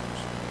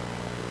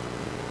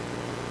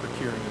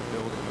 procuring a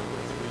building over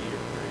a 3-year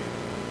period,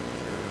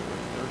 procuring over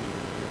a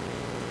 30-year period.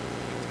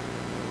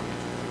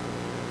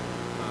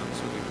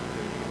 So the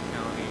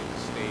county, the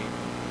state,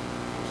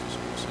 the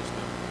school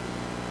system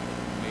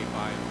may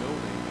buy a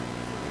building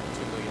for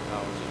 $2 million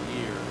a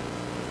year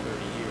for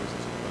 30 years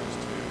as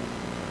opposed to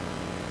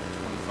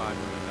 $25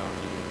 million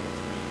a year for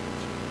 3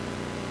 years,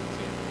 for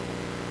example.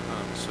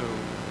 So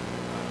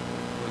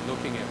we're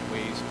looking at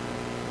ways.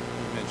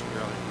 We mentioned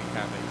earlier we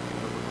have an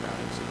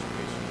overcrowding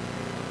situation.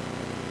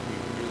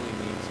 We really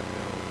need to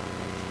build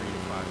 3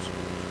 to 5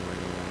 schools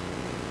right away.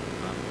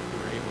 If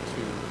we're able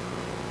to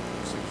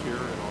secure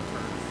an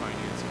alternative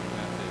financing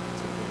method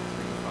to build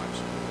 3 to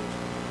 5 schools,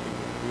 it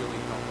will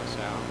really help us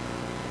out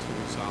to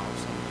resolve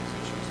some of these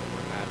issues that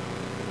we're having in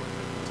the north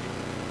in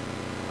particular.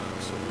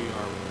 So we're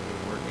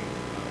working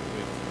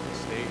with the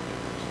state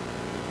and the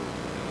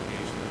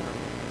delegation that are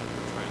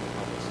trying to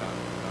help us out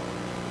in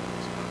developing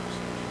this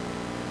conversation.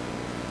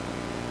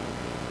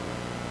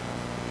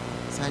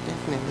 So I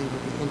definitely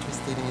would be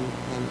interested in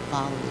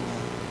following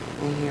that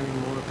and hearing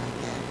more about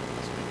that,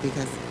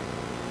 because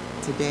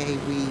today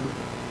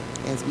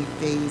as we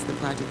phase the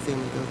projects in,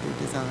 we go through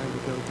design, we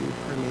go through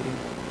permitting,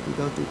 we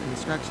go through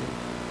construction,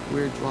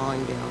 we're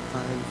drawing down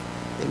funds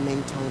that may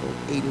total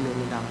 $80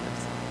 million.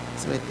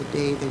 So at the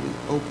day that we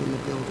open the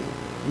building,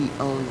 we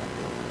own that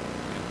building.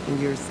 And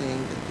you're saying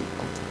that the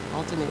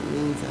alternate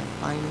means of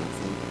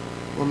financing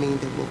will mean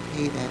that we'll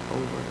pay that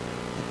over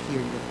a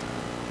period of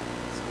time.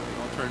 So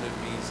the alternative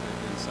means,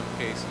 in some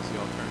cases,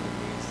 the alternative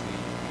means the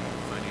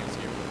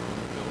financier will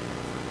own the building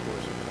for the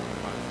course of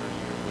 25, 30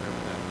 years, whatever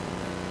that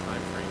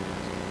time frame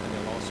is. And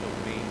they'll also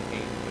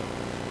maintain the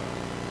building as well.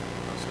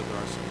 So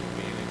there are some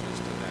advantages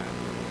to that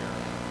where it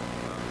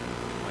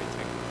might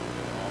take a little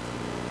bit off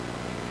of the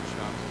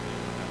shops and they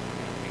don't have to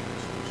maintain the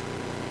solution.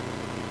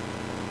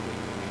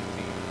 Completely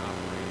maintained and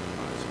operated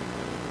by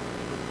someone.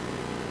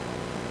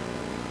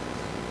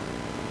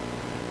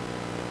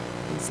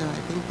 And so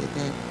I think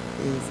that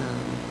is,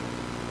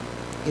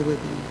 it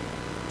would be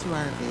to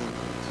our advantage.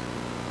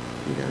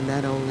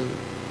 Not only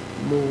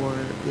more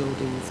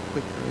buildings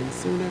quicker and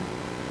sooner,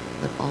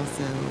 but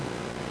also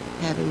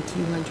having 8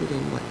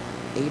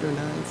 or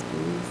 9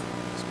 schools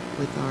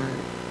with our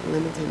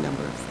limited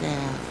number of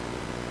staff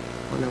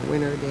on a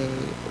winter day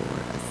or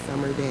a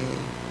summer day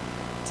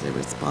to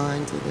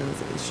respond to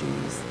those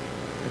issues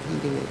of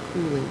heating and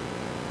cooling.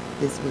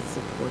 This would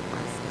support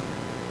our staff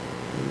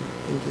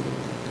in getting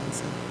that done.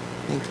 So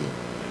thank you.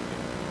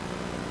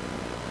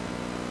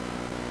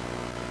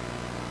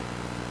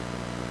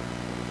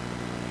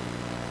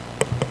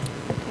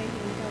 Okay,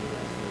 anybody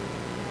else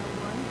have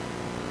one?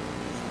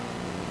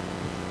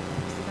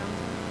 Mr.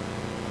 Valentine?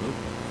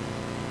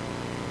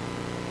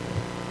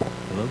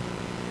 Hello?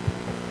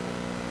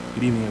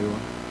 Good evening,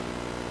 everyone.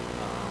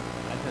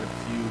 I had a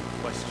few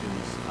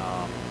questions.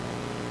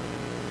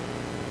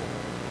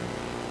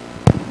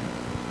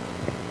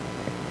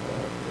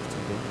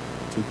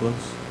 Too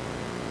close?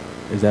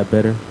 Is that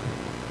better?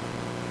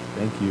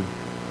 Thank you.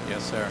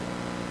 Yes, sir.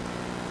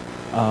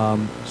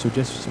 So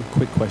just some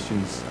quick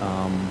questions.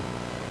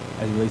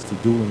 As it relates to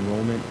dual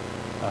enrollment,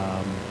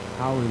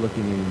 how are we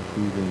looking at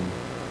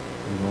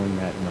enrolling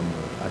that number?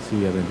 I see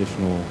we have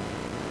additional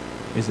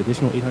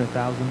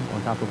 800,000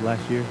 on top of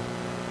last year?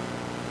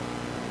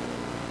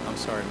 I'm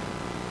sorry.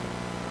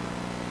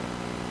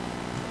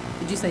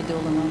 Did you say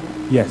dual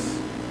enrollment? Yes.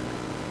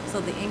 So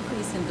the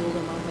increase in dual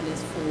enrollment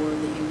is for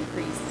the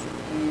increase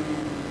in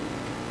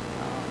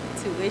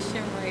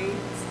tuition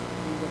rates.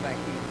 Let me go back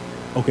here.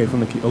 Okay,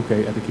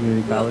 at the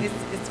community Well, college?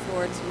 it's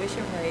for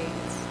tuition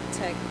rates,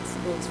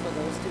 textbooks for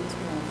those students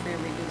who want free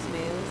and reduced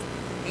meals,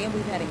 and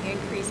we've had an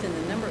increase in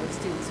the number of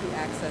students who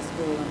access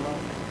dual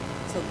enrollment.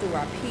 So through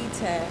our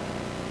PTAC,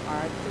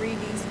 our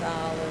 3D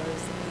scholars,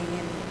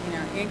 and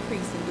our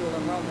increase in dual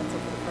enrollment, so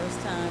for the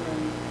first time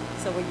in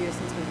several years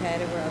since we've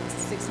had it, we're up to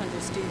 600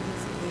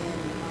 students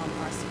in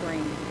our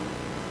spring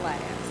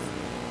class.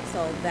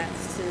 So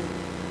that's to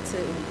to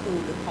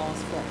include the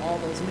cost for all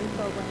those new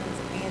programs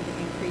and the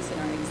increase in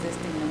our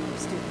existing number of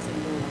students in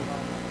dual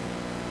enrollment.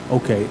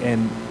 Okay,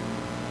 and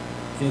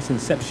in its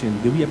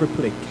inception, did we ever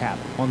put a cap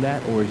on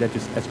that, or is that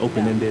just that's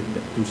open-ended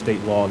through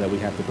state law that we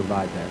have to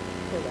provide that?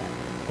 Correct.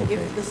 Okay.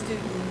 If the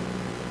student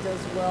does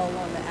well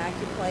on the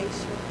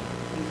accuplature,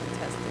 we can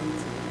test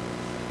into.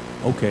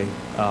 Okay,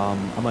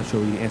 I'm not sure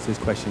we answer this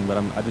question, but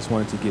I just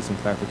wanted to get some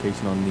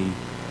clarification on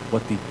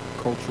what the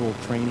cultural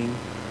training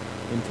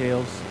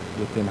entails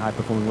within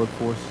high-performing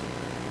workforce.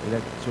 Is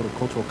that sort of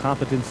cultural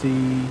competency?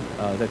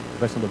 Is that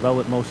professional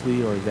development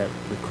mostly, or is that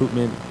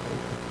recruitment?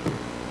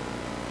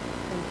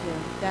 Thank you.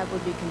 That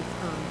would be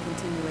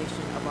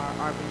continuation of our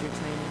Arbinger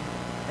training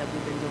that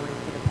we've been doing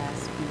for the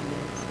past few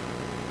years.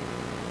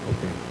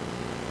 Okay.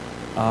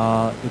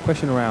 The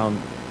question around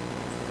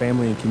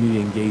family and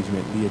community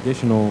engagement, the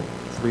additional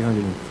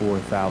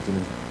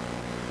 $304,000,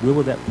 where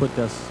will that put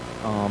us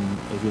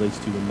as it relates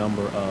to the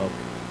number of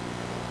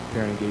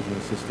parent engagement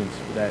assistants?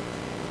 That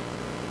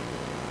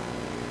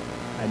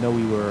I know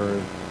we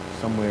were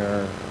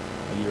somewhere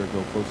a year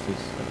ago close to,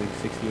 I think,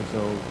 60 or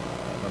so,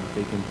 if I'm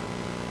mistaken.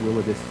 Where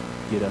would this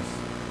get us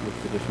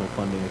with additional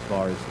funding as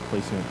far as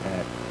placement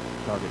at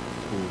target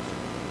schools?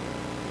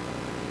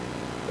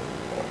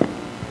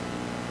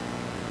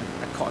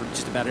 I caught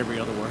just about every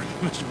other word,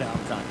 Mr.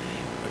 Valentine.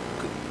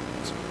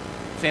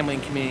 Family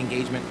and community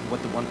engagement,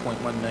 what the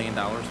 $1.1 million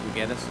will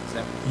get us? Is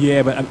that?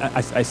 Yeah, but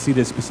I see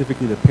this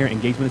specifically the parent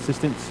engagement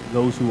assistants,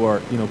 those who are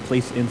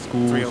placed in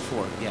schools.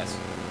 304, yes.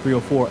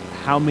 304.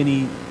 How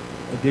many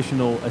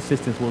additional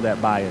assistants will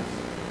that buy us?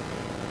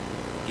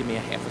 Give me a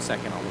half a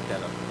second, I'll look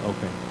that up.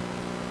 Okay.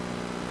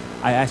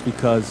 I asked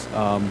because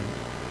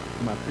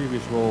my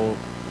previous role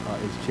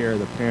as chair of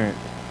the parent,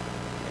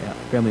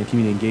 family and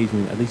community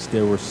engagement, at least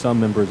there were some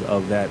members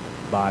of that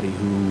body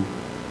who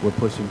were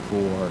pushing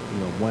for,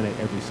 one at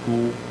every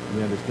school.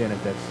 We understand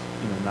that that's,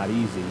 not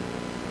easy,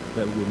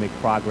 but we would make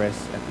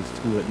progress at the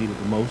school that needed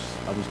the most.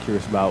 I was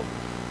curious about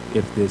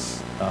if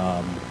this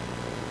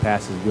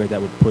passes, where that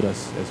would put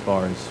us as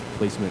far as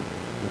placement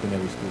within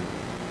every school.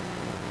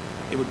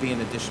 It would be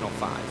an additional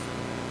 5.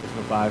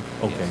 Additional 5?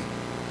 Okay. Yes.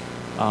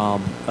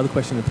 Other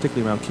question,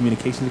 particularly around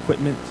communications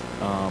equipment.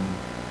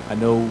 I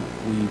know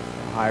we've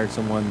hired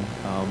someone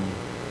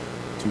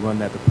to run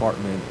that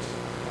department.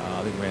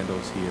 I think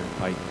Randall's here.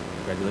 Pike,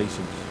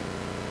 congratulations.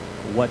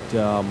 What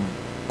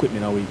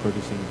equipment are we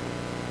purchasing?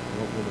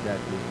 What would that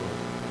do for us?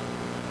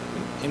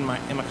 In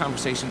my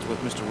conversations with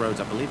Mr. Rhodes,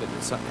 I believe it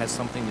has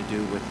something to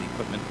do with the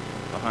equipment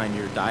behind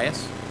your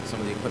dais. Some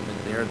of the equipment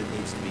there that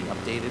needs to be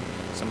updated.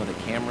 Some of the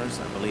cameras,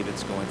 I believe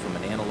it's going from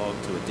an analog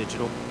to a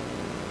digital.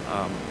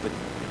 But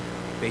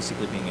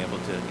basically being able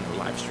to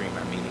live stream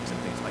our meetings and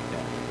things like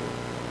that.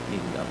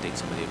 Needing to update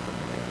some of the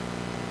equipment there.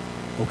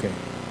 Okay.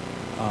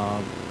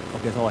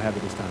 Okay, that's all I have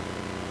at this time.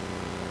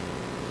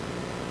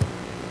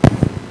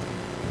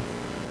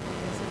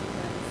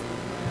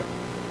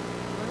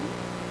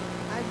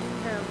 I do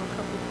have a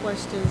couple of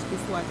questions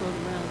before I go to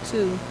round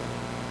 2.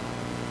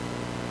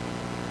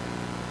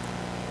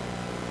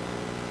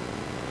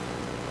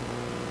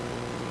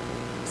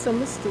 So,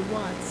 Mr.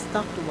 Watts,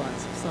 Dr.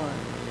 Watts, I'm sorry.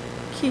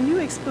 Can you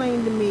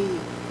explain to me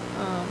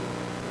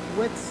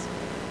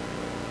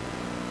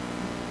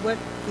what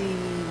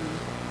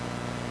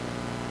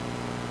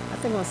I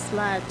think on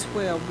slide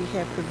 12 we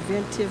have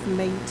preventive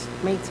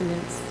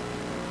maintenance,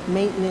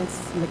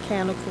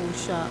 mechanical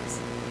shops,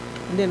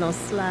 and then on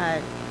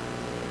slide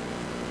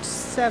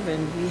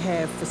 7 we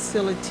have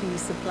facility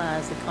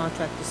supplies and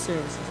contractor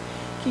services.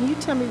 Can you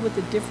tell me what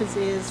the difference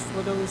is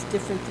for those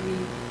different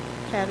 3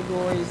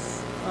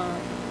 categories?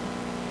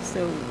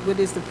 So what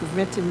is the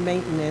preventive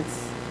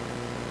maintenance?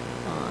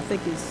 I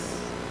think it's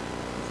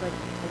like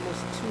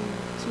almost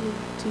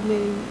 $2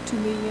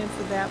 million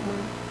for that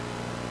one.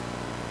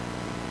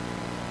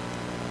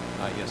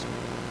 Yes, sir.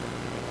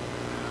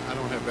 I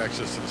don't have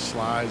access to the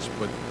slides,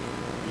 but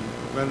the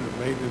preventative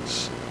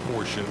maintenance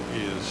portion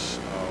is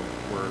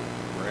we're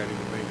adding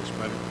the maintenance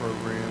medic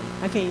program.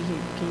 I can't hear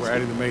you. We're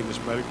adding the maintenance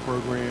medic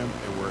program,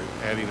 and we're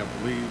adding, I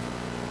believe,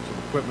 some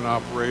equipment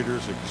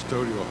operators and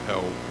custodial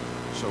help.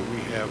 So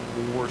we have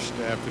more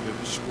staffing at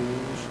the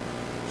schools.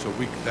 So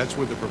that's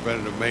where the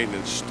preventative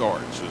maintenance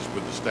starts, is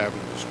with the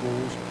staffing at the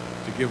schools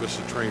to give us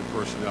the trained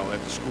personnel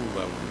at the school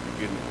level to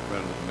begin the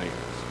preventative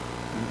maintenance.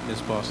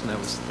 Ms. Boston, that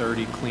was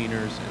 30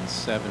 cleaners and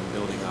 7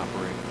 building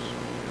operators.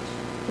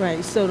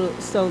 Right. So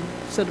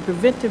the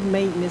preventive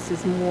maintenance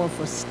is more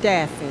for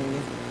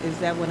staffing. Is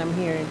that what I'm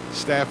hearing?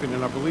 Staffing,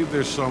 and I believe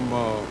there's some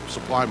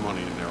supply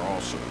money in there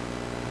also.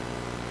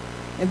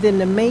 And then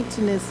the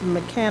maintenance and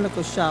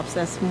mechanical shops,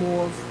 that's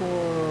more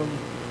for,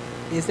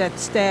 is that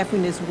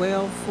staffing as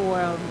well for?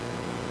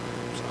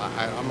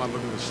 I'm not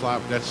looking at the slide,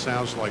 but that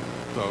sounds like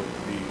the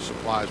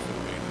supplies for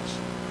the maintenance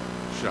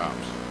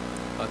shops.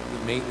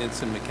 The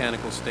maintenance and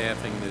mechanical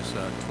staffing, there's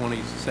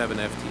 27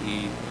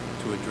 FTE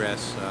to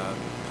address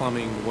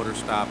plumbing, water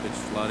stoppage,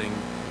 flooding,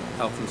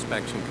 health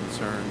inspection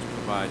concerns,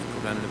 provides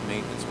preventative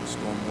maintenance on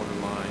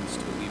stormwater lines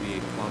to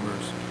alleviate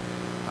plumbers,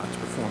 to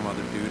perform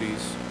other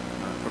duties,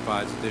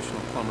 provides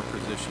additional plumber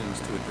positions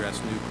to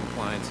address new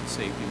compliance and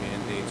safety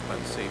mandates by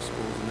the Safe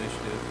Schools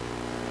Initiative.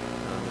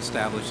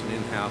 Establish an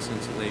in-house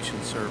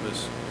insulation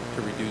service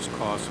to reduce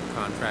costs of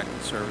contracted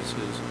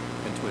services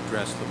and to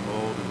address the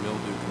mold and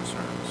mildew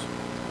concerns.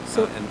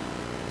 So, and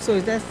so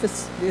is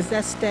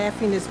that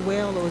staffing as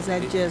well, or is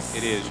that just?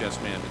 It is, yes,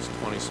 ma'am. It's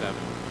 27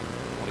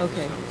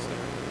 Okay.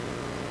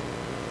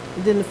 staff.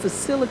 And then the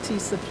facility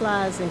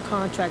supplies and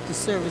contracted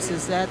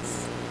services,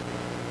 that's,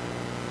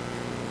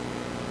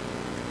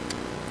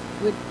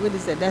 what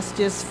is that? That's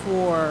just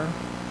for,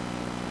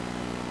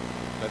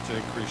 That's an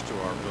increase to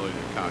our ability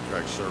to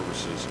contract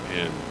services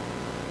and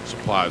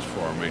supplies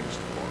for our maintenance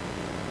department.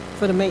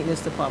 for the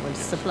maintenance department,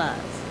 supplies?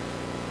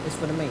 It's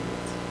for the maintenance.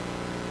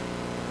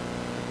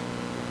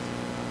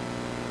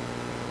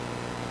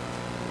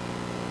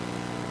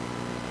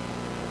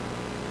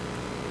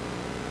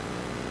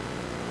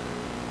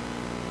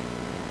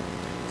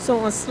 So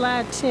on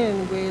slide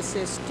 10, where it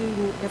says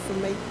student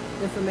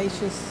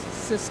information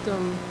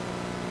system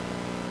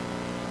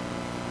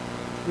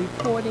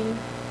reporting,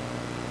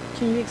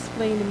 can you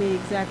explain to me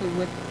exactly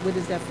what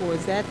is that for?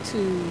 Is that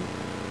to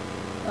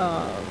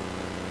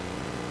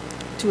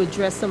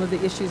address some of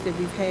the issues that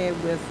we've had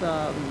with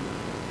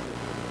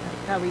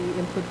how we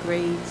input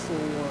grades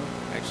or?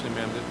 Actually,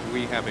 ma'am,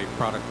 we have a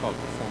product called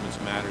Performance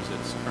Matters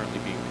that's currently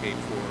being paid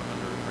for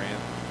under a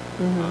grant.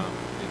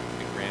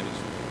 The grant is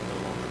no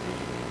longer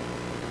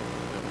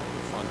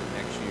funded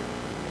next year,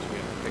 so we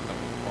have to pick up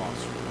the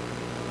costs for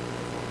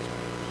Performance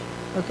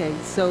Matters. Okay,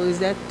 so is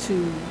that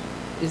to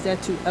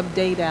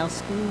update our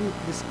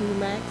the school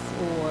max,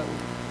 or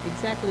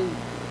exactly?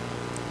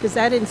 Because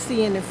I didn't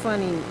see any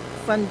funding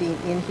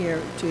in here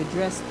to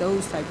address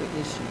those type of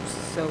issues.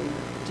 So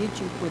did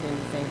you put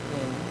anything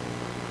in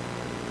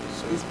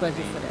this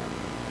budget for that?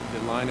 The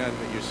line item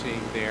that you're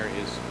seeing there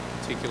is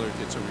particular.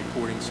 It's a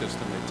reporting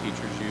system that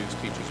teachers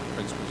and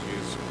principals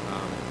use,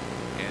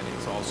 and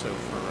it's also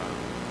for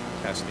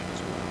testing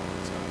as well.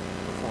 It's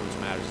Performance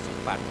Matters. It's a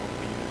platform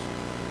we use.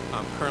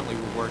 Currently,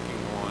 we're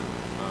working on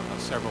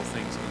several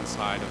things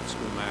inside of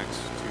School Max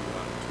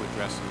to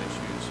address some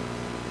issues.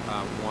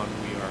 One,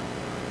 we are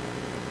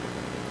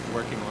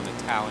working on the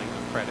tallying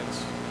of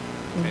credits.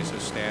 Okay, so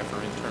staff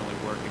are internally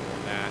working on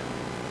that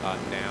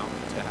now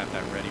to have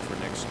that ready for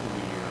next school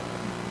year.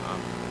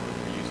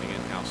 We're using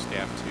in-house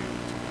staff to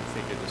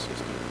configure the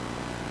system.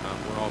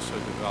 We're also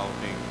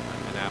developing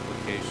an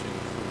application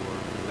for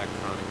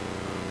electronic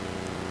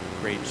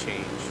grade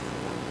change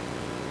form,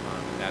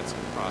 and that's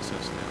in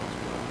process now as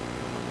well.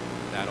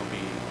 That'll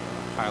be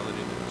piloted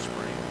in the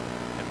spring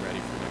and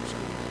ready for next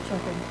school year as well.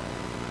 Okay.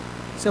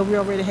 So we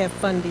already have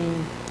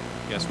funding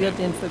Yes, built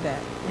ma'am. in for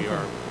that? We Okay.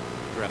 are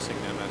addressing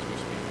them as we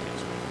speak.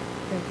 Yes, ma'am.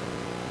 Okay.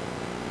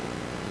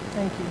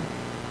 Thank you.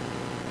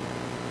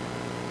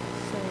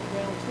 So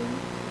round two.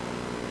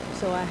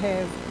 So I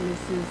have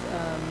Mrs.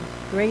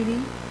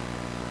 Grady.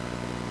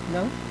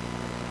 No?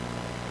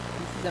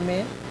 Mrs.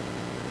 Ahmed?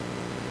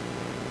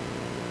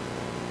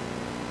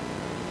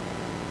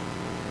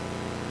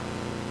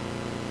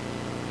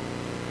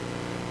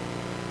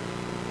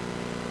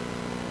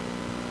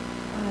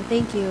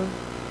 Thank you,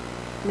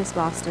 Ms.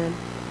 Boston.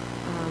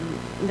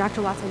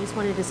 Dr. Watts, I just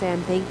wanted to say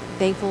I'm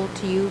thankful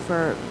to you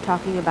for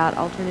talking about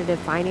alternative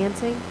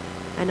financing.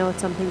 I know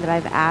it's something that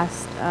I've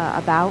asked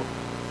about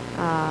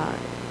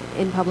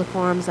in public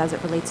forums as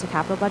it relates to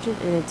capital budget,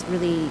 and it's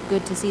really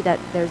good to see that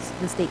there's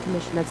the State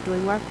Commission that's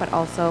doing work, but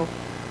also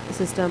the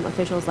system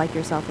officials like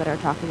yourself that are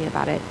talking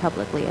about it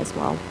publicly as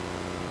well.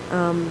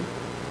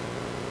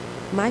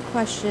 My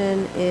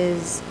question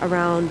is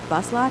around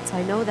bus lots.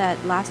 I know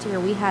that last year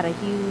we had a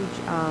huge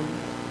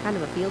kind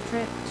of a field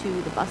trip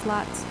to the bus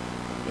lots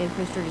in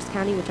Prince George's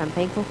County, which I'm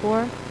thankful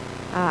for.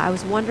 I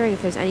was wondering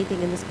if there's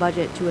anything in this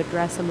budget to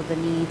address some of the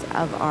needs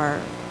of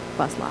our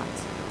bus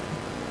lots.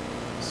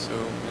 So,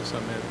 Ms.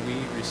 Ahmed, we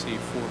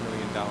received $4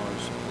 million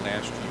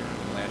last year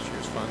in last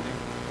year's funding.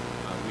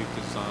 We've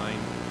designed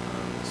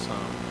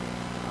some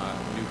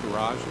new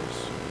garages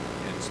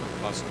and some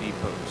bus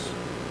depots.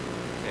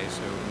 Okay,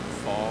 so in the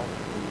fall,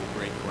 we will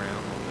break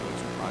ground on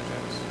those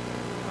projects,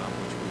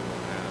 which we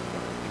will have, I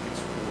think it's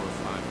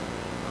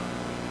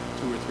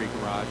 2 or 3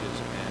 garages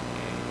and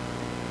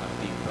a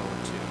depot or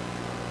 2.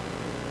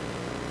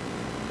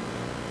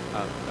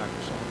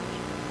 Dr. Saunders,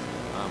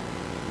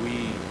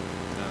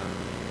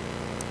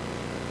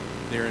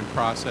 they're in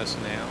process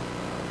now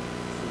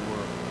for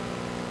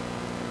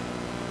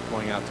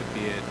going out to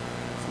bid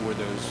for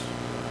those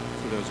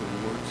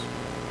awards,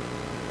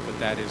 but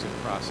that is in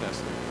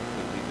process.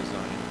 They're completely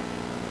designed.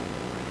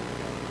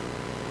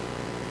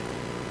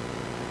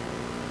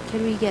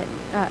 Can we get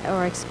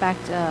or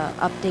expect an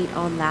update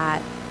on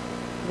that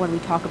when we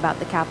talk about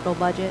the capital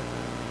budget?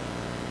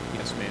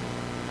 Yes, ma'am.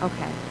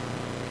 Okay.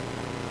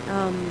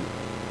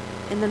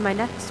 And then my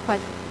next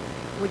question,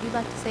 would you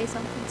like to say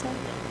something, sir?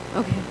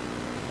 Okay.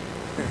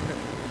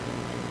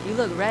 You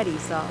look ready,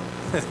 so.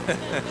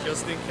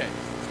 Just in case.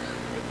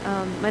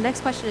 My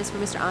next question is for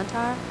Mr.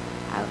 Antar.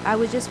 I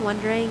was just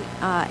wondering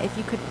if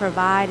you could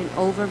provide an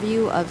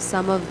overview of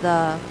some of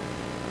the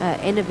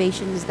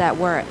innovations that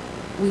were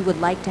we would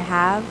like to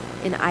have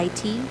in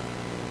IT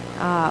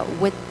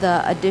with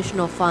the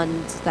additional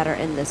funds that are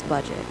in this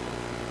budget.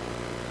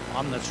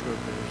 I'm not sure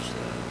if there's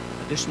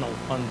additional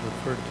funds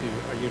referred to.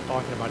 Are you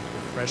talking about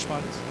the fresh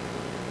funds?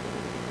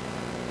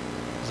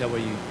 Is that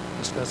what you're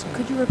discussing?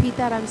 Could you repeat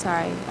that? I'm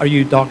sorry. Are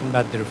you talking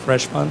about the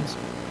refresh funds?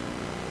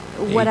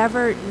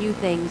 Whatever new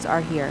things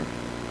are here.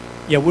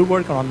 Yeah, we're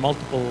working on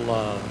multiple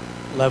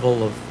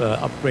level of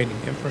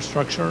upgrading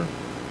infrastructure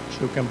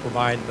so we can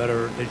provide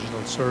better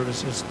digital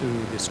services to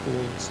the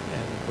schools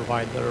and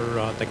provide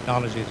better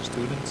technology to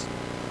students.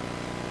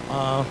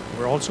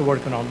 We're also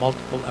working on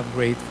multiple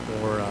upgrades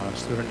for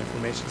student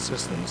information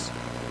systems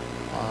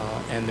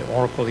and the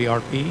Oracle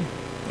ERP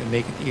and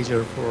make it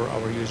easier for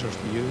our users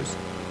to use.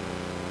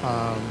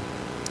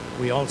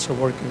 We also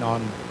working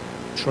on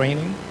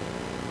training,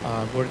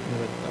 working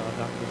with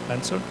Dr.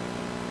 Spencer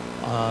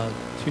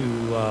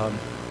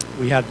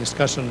we had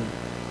discussion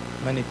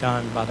many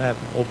times about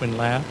having open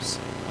labs,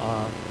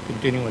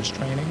 continuous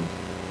training.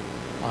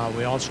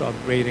 We're also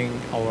upgrading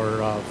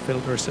our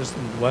filter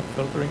system, web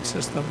filtering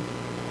system,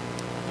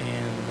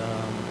 and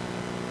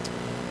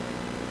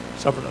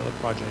several other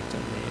projects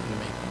in the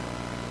making.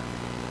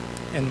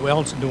 And we're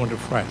also doing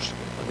refresh.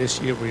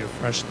 This year we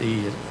refreshed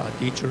the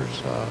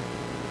teachers'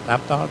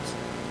 laptops.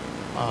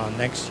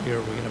 Next year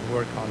we're going to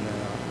work on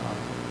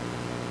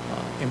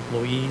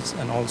employees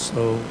and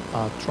also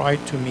try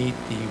to meet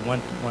the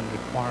one-to-one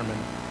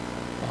requirement,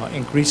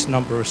 increase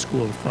number of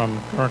schools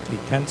from currently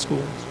 10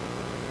 schools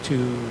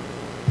to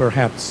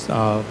perhaps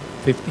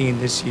 15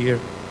 this year,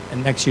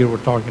 and next year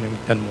we're targeting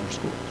 10 more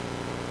schools.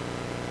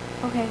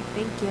 Okay,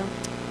 thank you.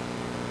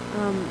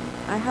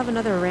 I have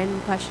another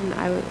random question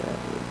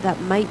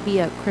that might be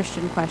a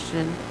Christian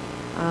question.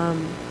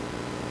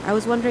 I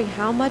was wondering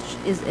how much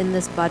is in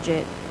this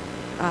budget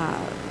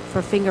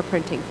for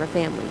fingerprinting for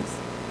families?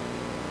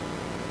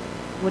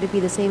 Would it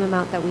be the same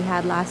amount that we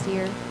had last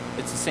year?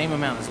 It's the same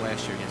amount as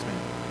last year, yes, ma'am.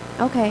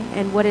 Okay,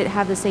 and would it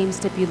have the same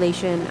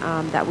stipulation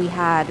that we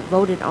had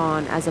voted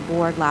on as a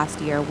board last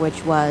year,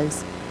 which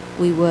was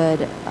we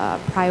would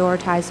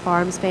prioritize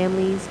farms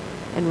families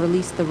and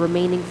release the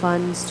remaining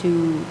funds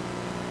to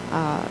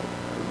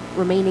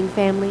remaining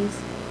families?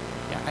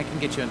 Yeah, I can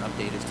get you an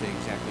update as to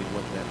exactly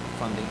what that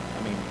funding,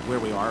 where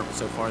we are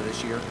so far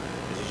this year.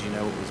 Because as you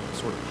know, it was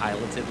sort of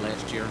piloted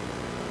last year.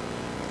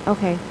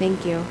 Okay,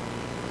 thank you.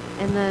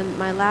 And then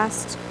my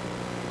last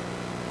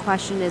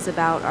question is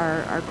about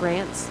our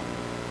grants.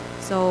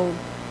 So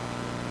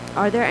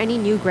are there any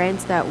new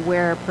grants that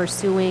we're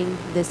pursuing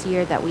this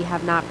year that we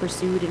have not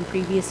pursued in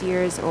previous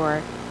years,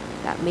 or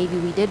that maybe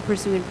we did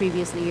pursue in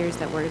previous years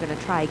that we're going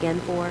to try again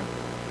for?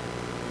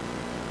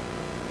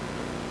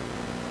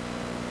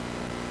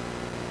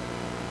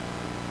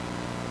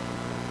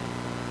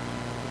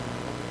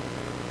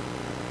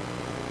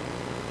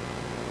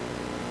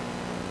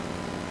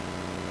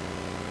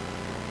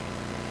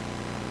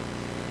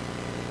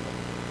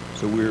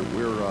 So we're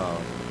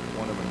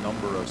one of a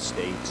number of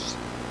states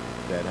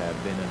that have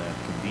been in a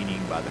convening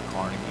by the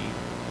Carnegie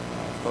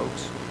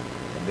folks,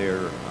 and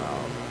they're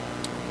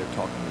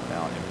talking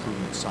about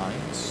improvement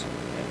science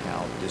and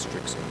how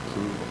districts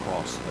improve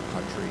across the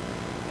country,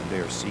 and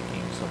they're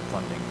seeking some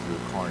funding through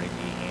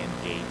Carnegie and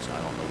Gates.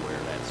 I don't know where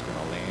that's going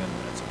to land.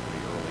 That's a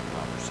pretty early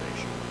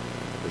conversation.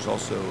 There's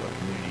also a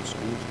community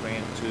schools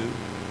grant too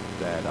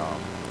that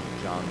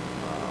John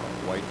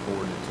White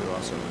forwarded to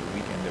us over the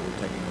weekend that we're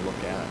taking a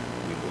look at.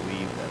 We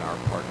believe that our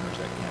partners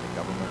at county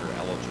government are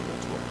eligible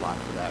to apply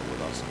for that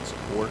with us in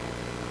support.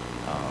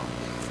 And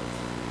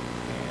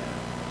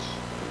that's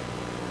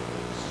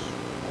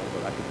all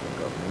that I can think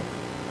of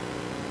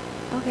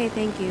now. Okay,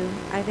 thank you.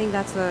 I think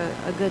that's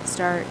a good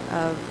start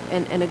of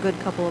and a good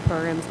couple of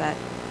programs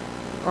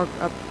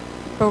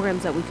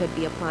programs that we could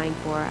be applying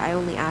for. I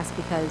only ask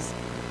because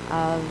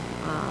of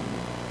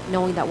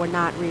knowing that we're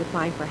not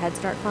reapplying for Head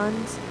Start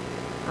funds.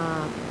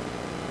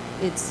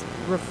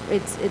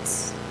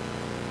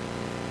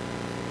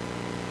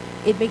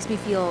 It makes me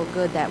feel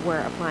good that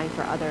we're applying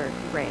for other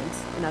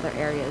grants in other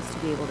areas to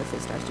be able to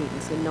assist our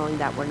students, and knowing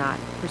that we're not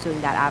pursuing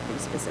that avenue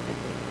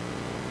specifically.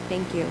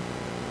 Thank you.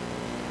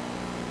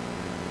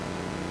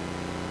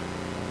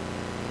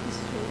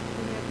 Mrs. Holt,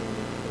 do you have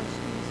any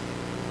questions?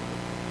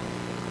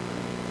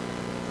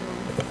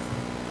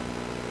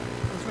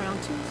 It was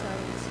round two, so I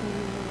don't see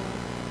any more.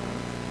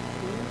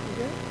 You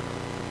good?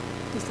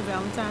 Mr.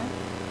 Valentine?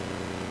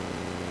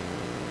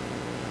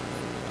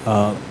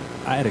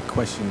 I had a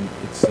question.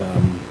 It's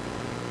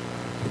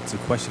a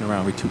question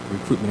around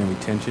recruitment and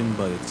retention,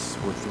 but it's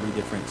for 3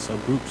 different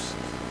subgroups.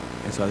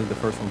 And so I think the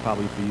first one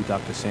probably for you,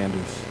 Dr.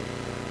 Sanders,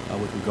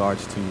 with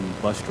regards to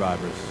bus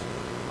drivers.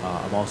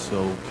 I'm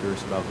also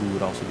curious about who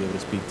would also be able to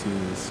speak to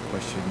this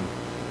question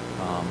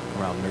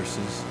around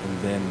nurses, and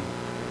then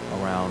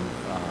around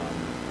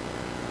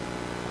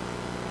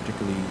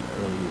particularly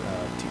early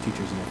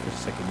teachers in their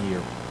first, second year.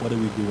 What are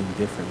we doing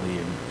differently,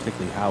 and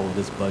particularly how will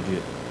this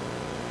budget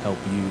help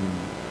you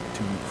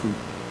to recruit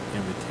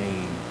and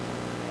retain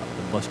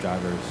the bus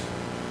drivers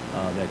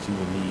that you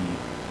will need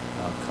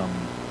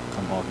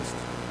come August?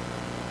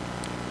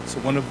 So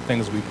one of the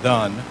things we've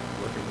done,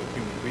 working with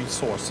Human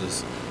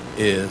Resources,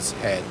 is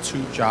had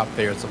 2 job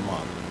fairs a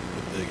month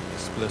with the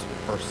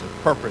explicit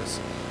purpose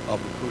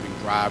of recruiting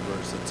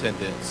drivers,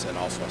 attendants, and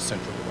also our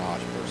central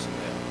garage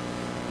personnel.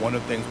 One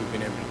of the things we've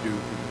been able to do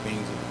through the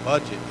means of the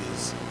budget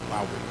is,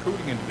 while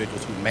recruiting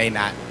individuals who may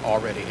not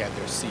already have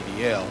their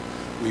CDL,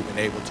 we've been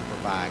able to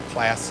provide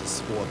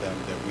classes for them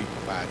that we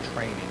provide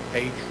training,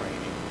 paid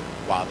training,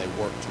 while they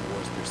work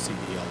towards their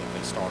CDL if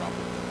they start off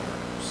with the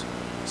learners.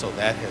 So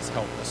that has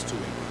helped us to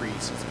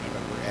increase, as you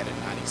remember, we're at a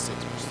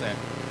 96%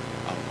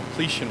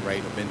 completion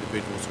rate of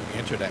individuals who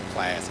enter that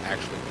class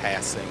actually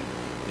passing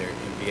their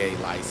MBA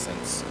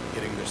license,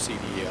 getting their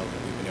CDL, and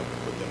we've been able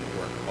to put them to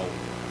work both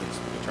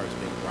in terms of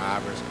being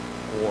drivers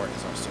or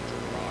as our central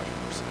garage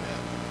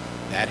personnel.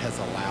 That has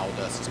allowed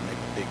us to make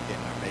a big dent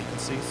in our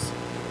vacancies,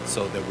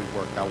 so that we've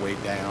worked our way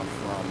down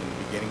from the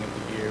beginning of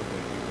the year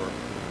when we were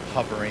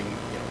hovering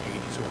 80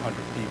 to 100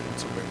 people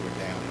to where we're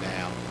down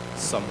now,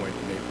 somewhere in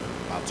the neighborhood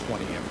of about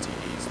 20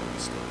 FTEs that we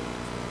still need.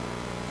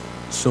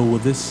 So will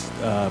this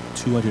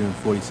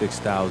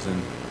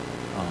 246,000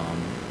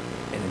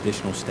 in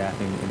additional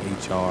staffing in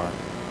HR,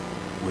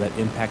 will that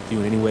impact you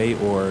in any way,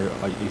 or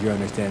is your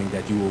understanding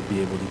that you will be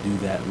able to do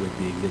that with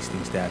the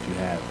existing staff you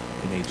have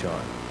in HR?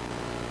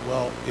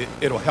 Well,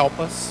 it'll help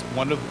us.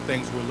 One of the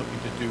things we're looking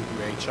to do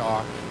through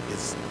HR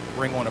is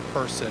bring on a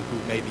person who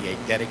may be a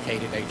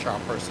dedicated HR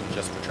person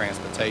just for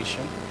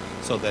transportation,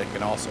 so that it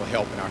can also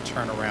help in our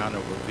turnaround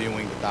of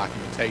reviewing the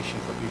documentation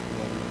for people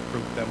when we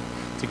recruit them,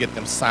 to get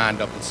them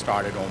signed up and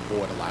started on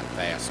board a lot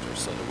faster,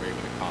 so that we're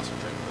able to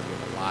concentrate, because we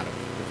have a lot of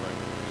different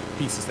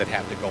pieces that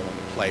have to go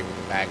into play with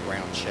the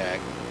background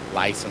check,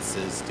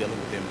 licenses, dealing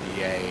with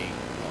MBA,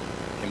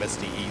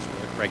 MSDEs,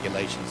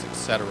 regulations,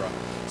 etc.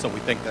 So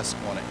we think that's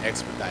going to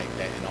expedite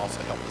that and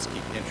also help us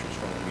keep interest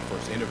from when we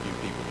first interview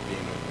people to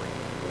being able to bring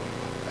them on board a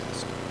lot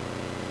faster.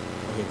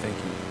 Okay, thank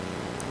you.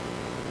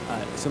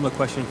 Similar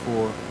question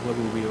for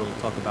whoever will be able to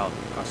talk about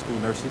our school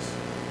nurses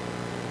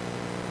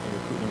and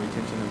recruitment and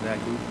retention of that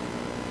group.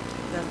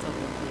 That's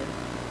over here.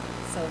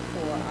 So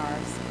for our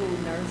school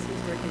nurses,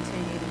 we're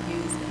continuing to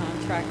use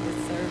contracted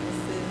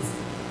services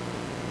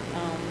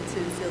to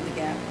fill the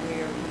gap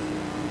where we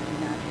do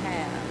not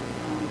have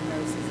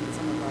nurses in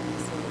some of our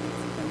facilities.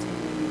 We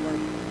continually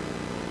work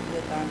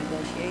with our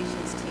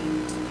negotiations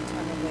team to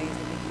determine ways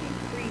that we can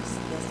increase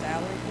the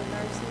salary for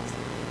nurses,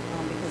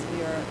 because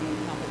we are in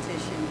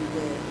competition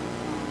with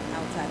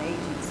outside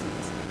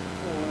agencies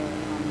for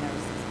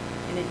nurses.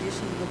 In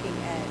addition, looking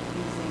at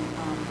using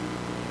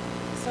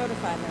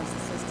certified nurse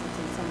assistants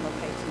in some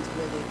locations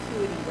where the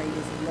acuity rate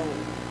is low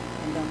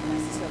and don't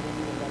necessarily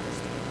need a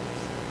registered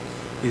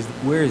nurse.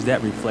 Where is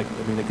that reflected?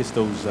 I mean, I guess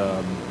those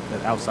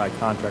that outside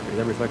contractor, is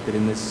that reflected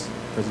in this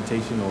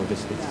presentation, or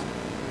just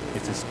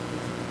it's just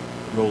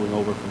rolling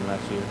over from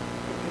last year?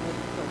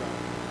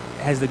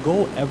 Has the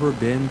goal ever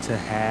been to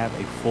have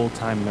a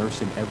full-time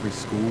nurse in every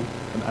school?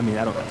 I mean,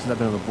 since I've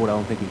been on the board, I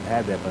don't think we've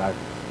had that, but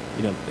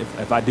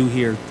if I do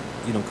hear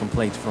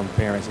complaints from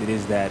parents, it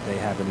is that they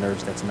have a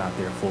nurse that's not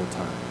there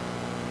full-time.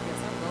 Yes,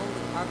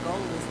 our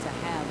goal is to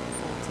have a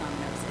full-time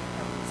nurse at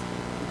every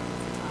school. That's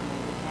the time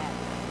when we have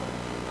it.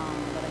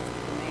 But as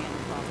the demand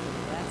across the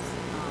U.S.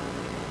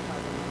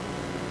 Because of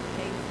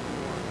pay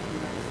for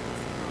nurses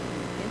in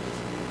the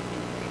industry,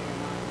 in the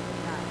airline,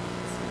 not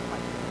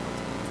quite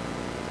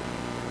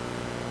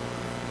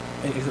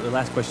And the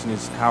last question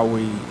is, how are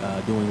we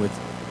doing with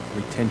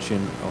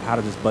retention, or how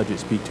does this budget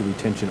speak to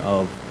retention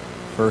of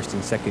first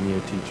and second year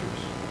teachers?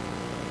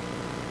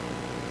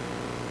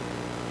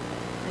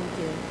 Thank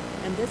you.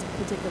 And this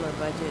particular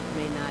budget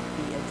may not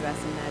be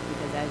addressing that,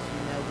 because as you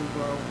know, we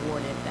were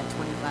awarded that $25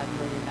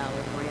 million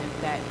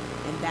grant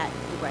and that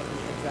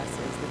directly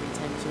addresses the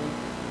retention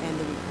and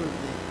the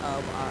recruitment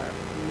of our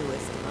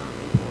newest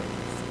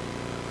employees.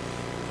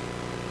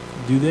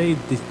 Do they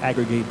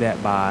aggregate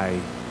that by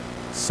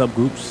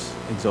subgroups?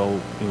 And so,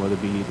 whether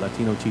it be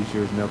Latino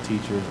teachers, male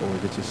teachers, or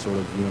is it just sort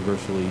of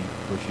universally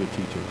first year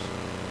teachers?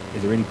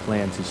 Is there any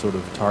plan to sort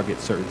of target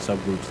certain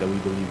subgroups that we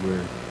believe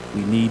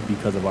we need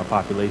because of our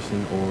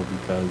population, or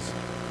because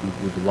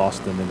we've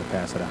lost them in the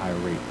past at a higher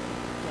rate?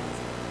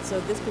 Yes. So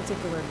this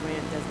particular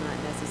grant does not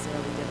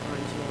necessarily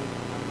differentiate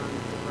among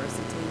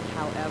diversity.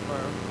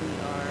 However, we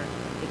are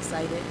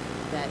excited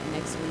that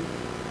next week,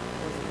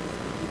 or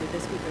either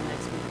this week or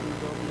next week, we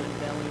will be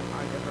unveiling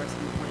our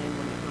diversity plan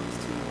when it comes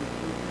to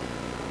recruitment.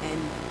 And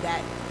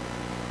that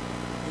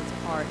is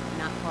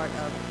not part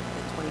of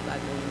the $25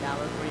 million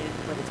grant,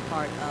 but it's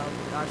part of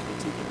our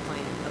strategic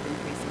plan of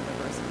increasing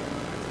diversity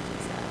among our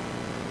teaching staff.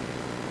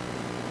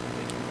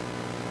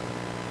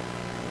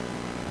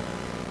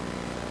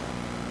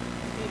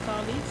 Okay,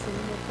 colleagues,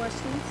 any more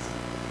questions?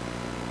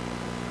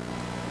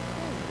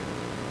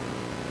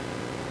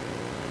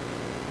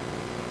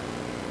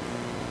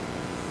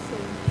 So,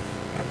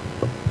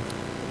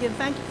 again,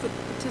 thank you for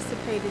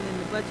participating in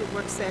the budget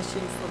work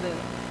session for the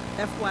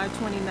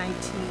FY-19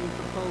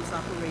 proposed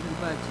operating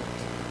budget.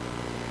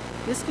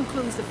 This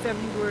concludes the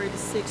February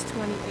 6,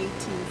 2018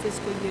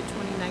 fiscal year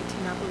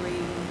 2019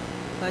 operating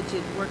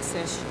budget work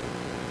session.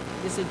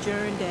 is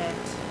adjourned at,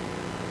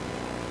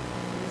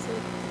 what is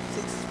it,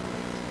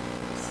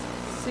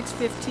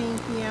 6:15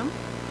 p.m.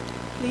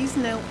 Please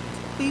note,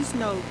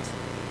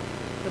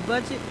 the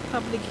budget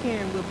public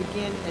hearing will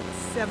begin at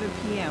 7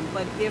 p.m.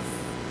 But if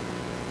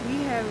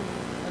we have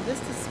a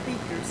list of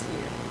speakers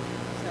here,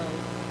 so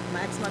I'm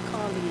gonna ask my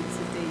colleagues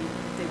if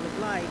they would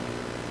like,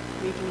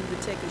 we can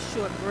either take a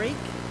short break,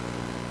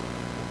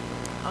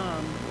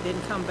 then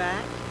come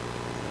back.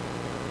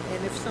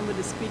 And if some of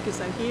the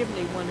speakers are here and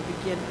they want to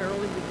begin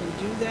early, we can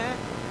do that.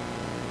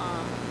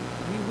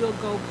 We will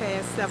go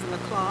past 7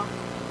 o'clock,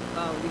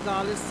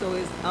 regardless. So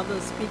as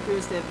other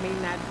speakers that may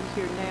not be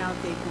here now,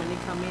 when they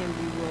come in,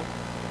 we will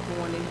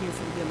go on and hear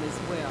from them as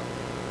well.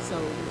 So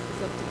this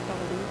is up to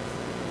colleagues.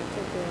 We'll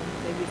take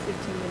maybe a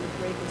 15-minute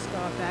break and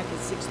start back at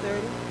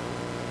 6:30.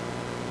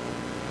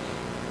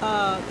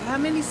 How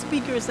many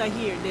speakers are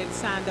here that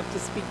signed up to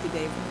speak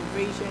today? If you could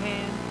raise your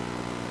hand.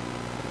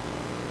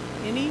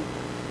 Any?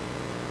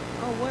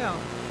 Oh, well.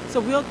 So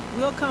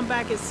we'll come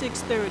back at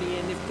 6:30,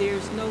 and if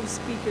there's no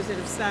speakers that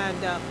have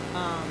signed up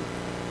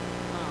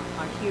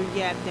are here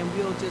yet, then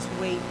we'll just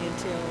wait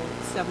until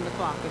 7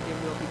 o'clock, and then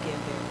we'll begin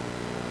there.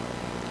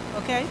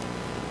 Okay?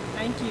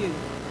 Thank you.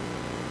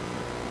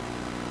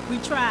 We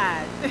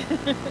tried.